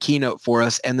a great keynote for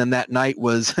us. And then that night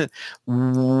was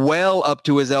well up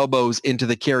to his elbows into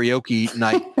the karaoke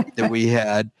night that we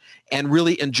had, and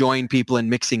really enjoying people and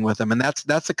mixing with them. And that's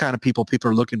the kind of people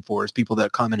are looking for, is people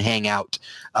that come and hang out.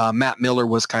 Matt Miller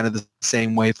was kind of the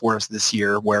same way for us this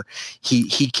year, where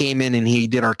he came in and he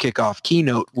did our kickoff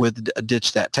keynote with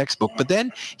Ditch That Textbook. But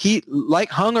then he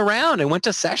hung around and went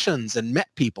to sessions and met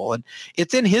people. And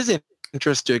it's in his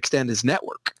interest to extend his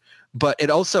network. But it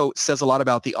also says a lot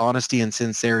about the honesty and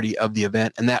sincerity of the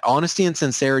event. And that honesty and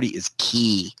sincerity is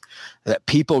key, that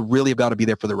people really about to be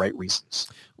there for the right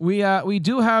reasons. We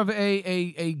do have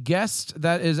a guest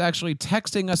that is actually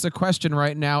texting us a question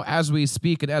right now as we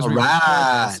speak and as we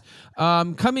record this.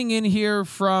 Coming in here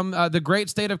from the great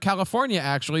state of California,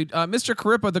 actually. Mr.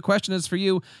 Carippa, the question is for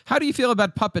you. How do you feel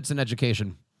about puppets in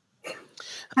education?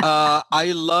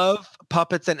 I love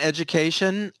puppets and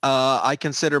education. I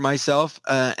consider myself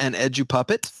an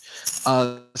edu-puppet.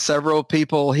 Several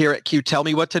people here at Q tell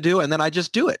me what to do, and then I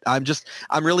just do it. I'm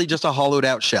really just a hollowed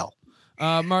out shell.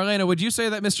 Marlena, would you say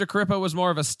that Mr. Carippo was more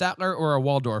of a Statler or a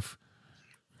Waldorf?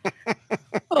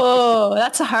 Oh,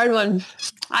 that's a hard one.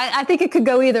 I think it could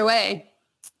go either way.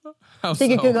 How I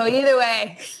think so? it could go either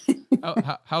way.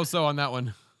 How so on that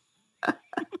one?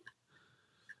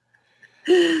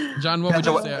 John, what would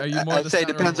you say? Are you more? I'd say it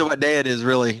depends on what day it is,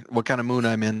 really, what kind of mood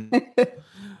I'm in.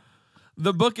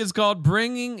 The book is called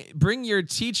Bring Your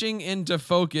Teaching into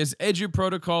Focus, Edu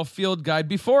Protocol Field Guide.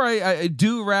 Before I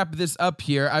do wrap this up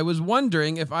here, I was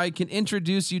wondering if I can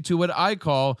introduce you to what I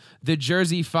call the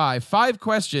Jersey Five. 5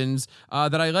 questions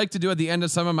that I like to do at the end of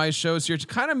some of my shows here to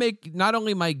kind of make not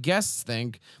only my guests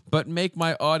think, but make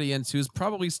my audience, who's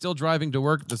probably still driving to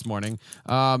work this morning,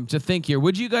 to think here.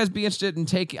 Would you guys be interested in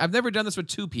taking, I've never done this with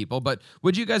 2 people, but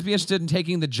would you guys be interested in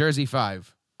taking the Jersey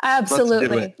Five?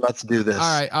 Absolutely. Let's do this.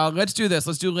 All right, let's do this.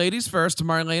 Let's do ladies first,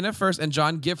 Marlena first, and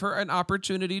John, give her an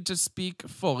opportunity to speak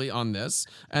fully on this,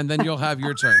 and then you'll have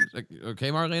your turn. Okay,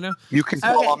 Marlena? You can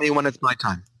call on me when it's my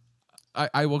time.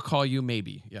 I will call you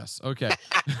maybe. Yes. Okay.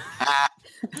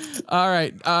 All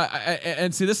right.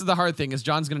 And see, this is the hard thing is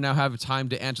John's going to now have time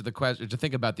to answer the question, to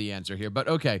think about the answer here. But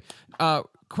okay.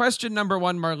 Question number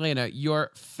 1, Marlena,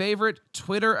 your favorite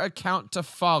Twitter account to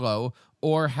follow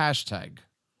or hashtag?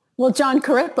 Well, John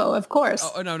Carippo, of course.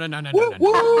 Oh, no.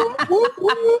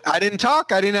 I didn't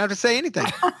talk. I didn't have to say anything.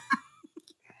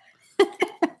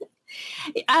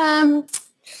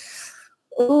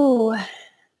 Ooh,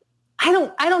 I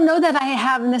don't know that I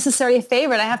have necessarily a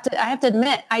favorite. I have to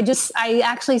admit, I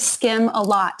actually skim a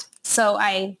lot. So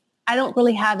I don't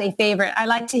really have a favorite. I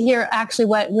like to hear actually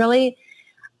what really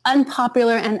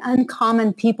unpopular and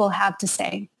uncommon people have to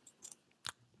say.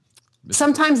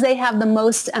 Sometimes they have the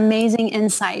most amazing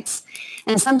insights.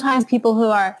 And sometimes people who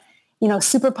are,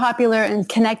 super popular and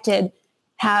connected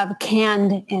have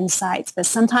canned insights. But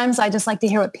sometimes I just like to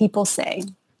hear what people say.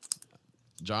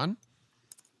 John?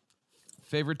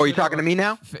 Favorite? Are you talking to me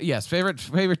now? Yes. Favorite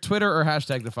Twitter or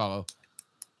hashtag to follow?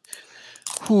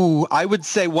 I would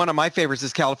say one of my favorites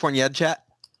is California Ed Chat.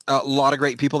 A lot of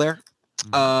great people there.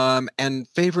 And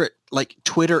favorite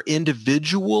Twitter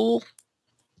individual.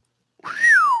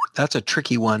 That's a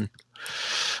tricky one.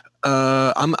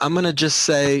 I'm gonna just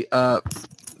say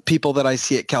people that I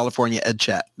see at California Ed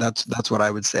Chat. That's what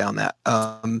I would say on that.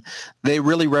 They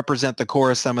really represent the core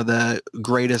of some of the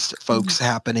greatest folks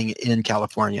happening in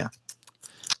California.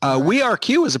 We Are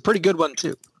Q is a pretty good one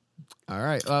too. All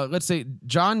right. Let's see.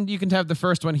 John, you can have the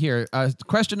first one here.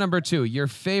 Question number 2, your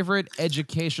favorite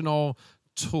educational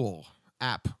tool,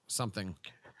 app, something.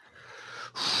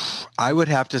 I would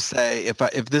have to say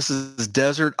if this is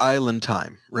desert island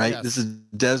time, right? Yes. This is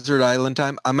desert island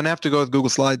time. I'm going to have to go with Google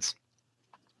Slides.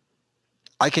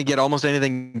 I can get almost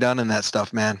anything done in that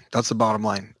stuff, man. That's the bottom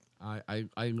line. I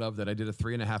love that. I did a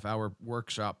 3.5 hour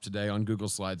workshop today on Google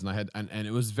Slides, and and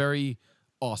it was very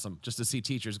awesome just to see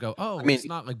teachers go, it's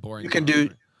not like boring. You can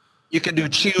do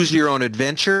choose your own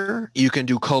adventure. You can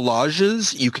do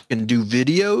collages. You can do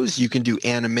videos. You can do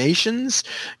animations.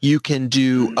 You can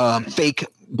do fake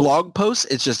blog posts.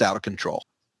 It's just out of control.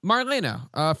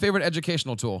 Marlena, favorite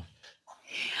educational tool?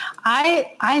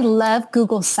 I love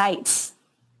Google Sites.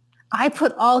 I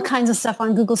put all kinds of stuff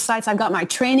on Google Sites. I've got my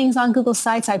trainings on Google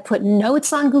Sites. I put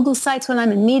notes on Google Sites when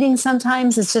I'm in meetings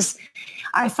sometimes. It's just,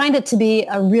 I find it to be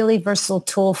a really versatile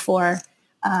tool for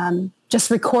just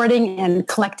recording and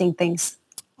collecting things.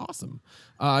 Awesome.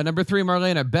 Number 3,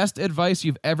 Marlena, best advice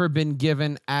you've ever been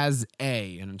given as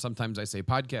and sometimes I say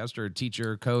podcaster,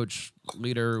 teacher, coach,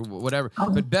 leader, whatever,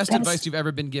 but best advice you've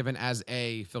ever been given as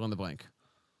fill in the blank.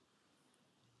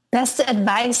 Best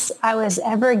advice I was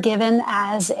ever given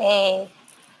as oh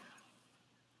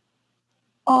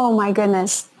my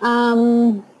goodness.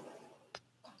 I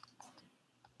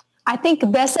think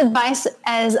best advice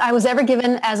as I was ever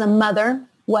given as a mother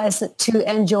was to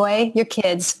enjoy your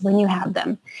kids when you have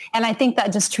them. And I think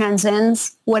that just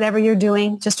transcends whatever you're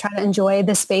doing. Just try to enjoy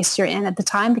the space you're in at the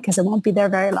time because it won't be there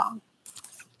very long.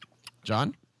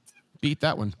 John, beat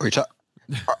that one.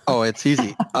 It's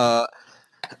easy.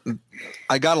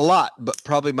 I got a lot, but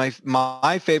probably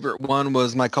my favorite one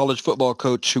was my college football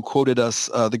coach who quoted us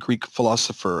the Greek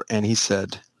philosopher, and he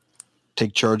said,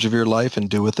 "Take charge of your life and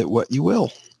do with it what you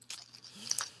will."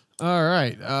 All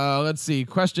right. Let's see.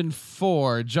 Question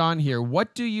 4, John here.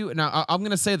 What do you now? I'm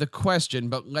going to say the question,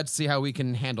 but let's see how we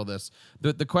can handle this.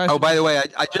 The question. Oh, by the way,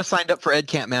 I just signed up for Ed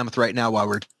Camp Mammoth right now while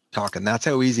we're talking. That's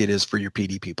how easy it is for your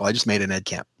PD people. I just made an Ed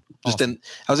Camp. I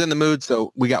was in the mood,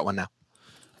 so we got one now.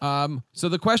 So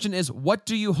the question is, what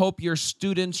do you hope your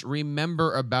students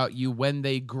remember about you when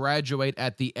they graduate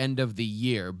at the end of the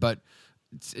year? But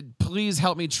please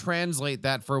help me translate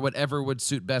that for whatever would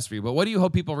suit best for you. But what do you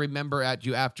hope people remember at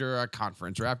you after a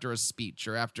conference or after a speech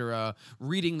or after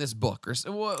reading this book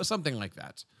or something like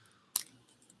that?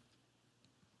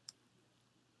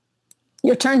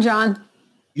 Your turn, John.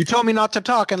 You told me not to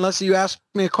talk unless you asked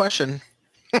me a question.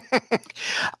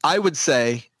 I would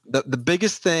say that the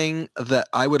biggest thing that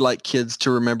I would like kids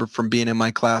to remember from being in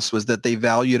my class was that they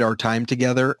valued our time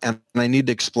together. And I need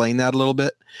to explain that a little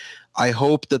bit. I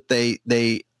hope that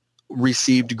they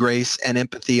received grace and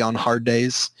empathy on hard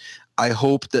days. I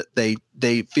hope that they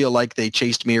feel like they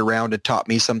chased me around and taught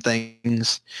me some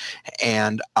things.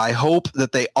 And I hope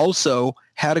that they also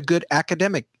had a good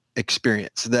academic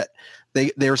experience, that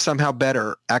they're somehow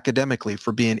better academically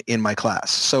for being in my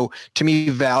class. So to me,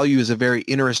 value is a very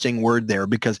interesting word there,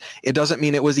 because it doesn't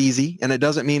mean it was easy and it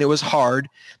doesn't mean it was hard.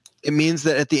 It means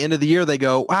that at the end of the year, they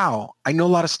go, wow, I know a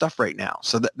lot of stuff right now.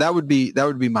 So that would be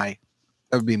my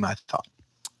thought.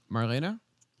 Marlena?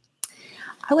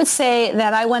 I would say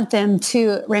that I want them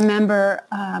to remember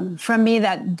from me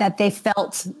that they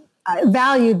felt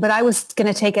valued, but I was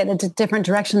going to take it in a different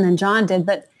direction than John did,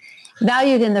 but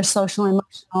valued in their social and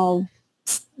emotional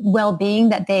well-being,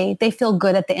 that they feel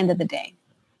good at the end of the day.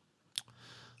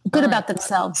 Good about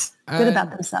themselves. Good about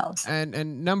themselves.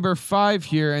 And number 5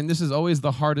 here, and this is always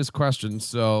the hardest question.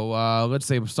 So let's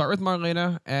say start with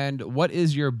Marlena. And what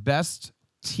is your best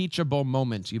teachable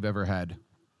moment you've ever had?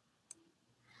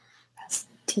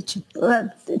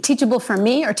 Teachable for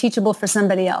me or teachable for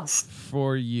somebody else?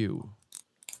 For you.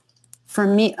 For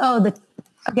me.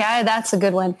 Okay, that's a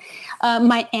good one.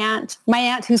 My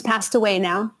aunt who's passed away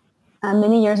now,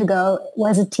 many years ago,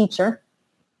 was a teacher.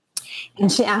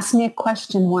 And she asked me a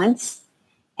question once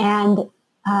and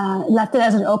left it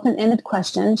as an open-ended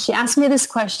question. She asked me this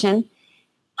question: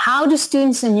 how do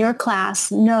students in your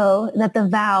class know that the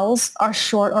vowels are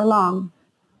short or long?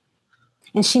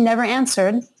 And she never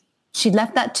answered. She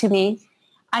left that to me.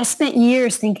 I spent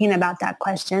years thinking about that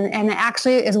question, and it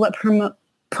actually is what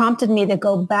prompted me to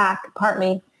go back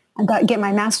partly and get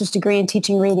my master's degree in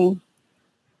teaching reading.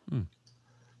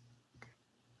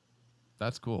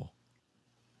 That's cool.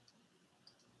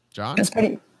 John? That's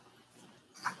pretty.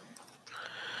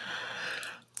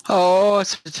 Oh, I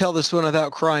have to tell this one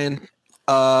without crying.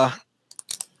 What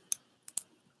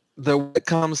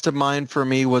comes to mind for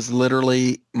me was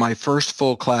literally my first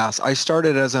full class. I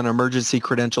started as an emergency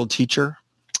credentialed teacher,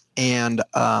 and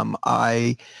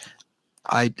I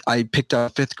picked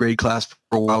up a 5th grade class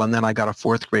for a while, and then I got a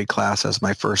 4th grade class as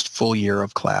my first full year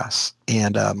of class.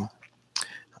 And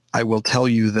I will tell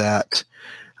you that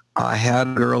I had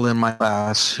a girl in my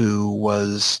class who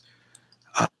was,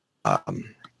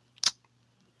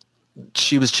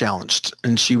 she was challenged,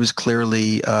 and she was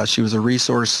clearly, she was a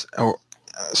resource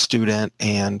student,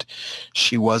 and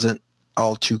she wasn't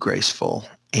all too graceful.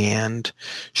 And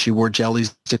she wore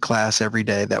jellies to class every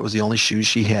day. That was the only shoes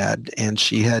she had. And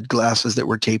she had glasses that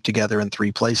were taped together in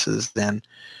 3 places. Then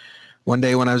one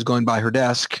day when I was going by her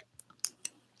desk,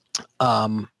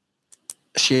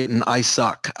 she had an "I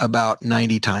suck" about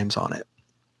 90 times on it.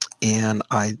 And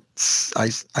I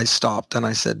stopped and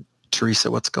I said, "Teresa,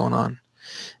 what's going on?"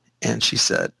 And she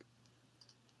said,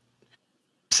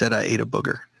 "I ate a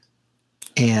booger."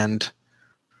 And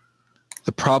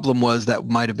the problem was that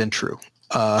might have been true.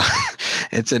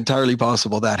 It's entirely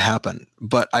possible that happened.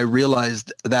 But I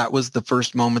realized that was the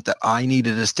first moment that I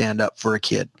needed to stand up for a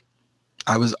kid.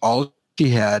 I was all she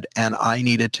had, and I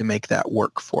needed to make that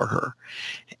work for her.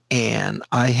 And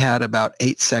I had about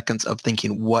 8 seconds of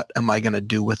thinking, what am I going to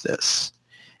do with this?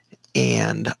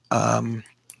 And I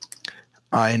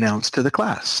announced to the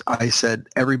class. I said,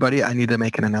 everybody, I need to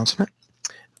make an announcement.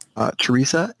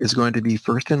 Teresa is going to be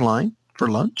first in line for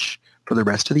lunch for the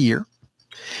rest of the year.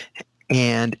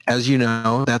 And as you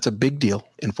know, that's a big deal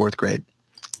in 4th grade.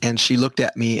 And she looked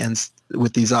at me and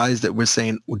with these eyes that were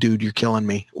saying, "Dude, you're killing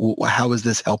me. How is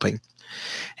this helping?"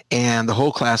 And the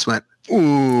whole class went,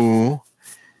 "Ooh,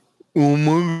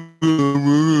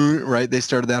 right?" They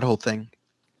started that whole thing.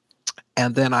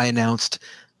 And then I announced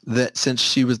that since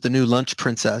she was the new lunch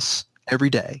princess, every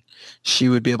day she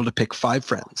would be able to pick 5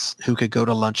 friends who could go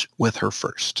to lunch with her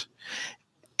first.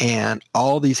 And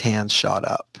all these hands shot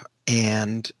up.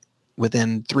 And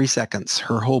within 3 seconds,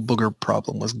 her whole booger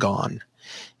problem was gone.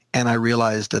 And I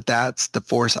realized that that's the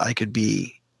force I could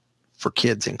be for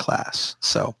kids in class.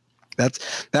 So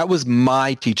that was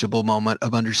my teachable moment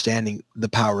of understanding the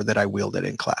power that I wielded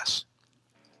in class.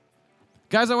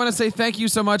 Guys, I want to say thank you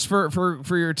so much for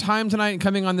your time tonight and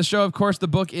coming on the show. Of course, the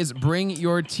book is Bring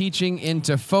Your Teaching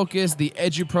into Focus, the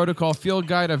Edu Protocol Field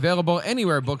Guide, available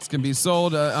anywhere books can be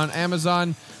sold, on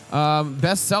Amazon.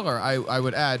 Bestseller, I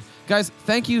would add. Guys,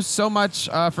 thank you so much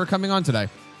for coming on today.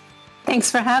 Thanks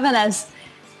for having us.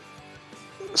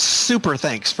 Super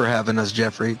thanks for having us,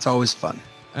 Jeffrey. It's always fun.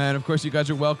 And of course, you guys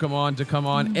are welcome to come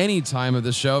on any time of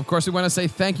the show. Of course, we want to say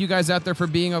thank you guys out there for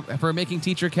making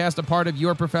TeacherCast a part of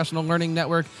your professional learning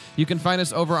network. You can find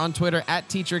us over on Twitter at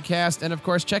TeacherCast. And of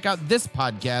course, check out this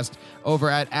podcast over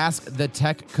at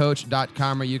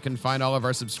AskTheTechCoach.com, where you can find all of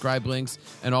our subscribe links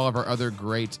and all of our other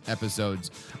great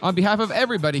episodes. On behalf of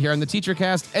everybody here on the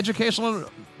TeacherCast Educational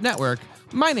Network,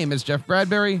 my name is Jeff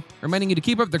Bradbury, reminding you to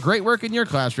keep up the great work in your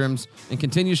classrooms and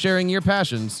continue sharing your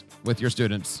passions with your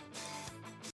students.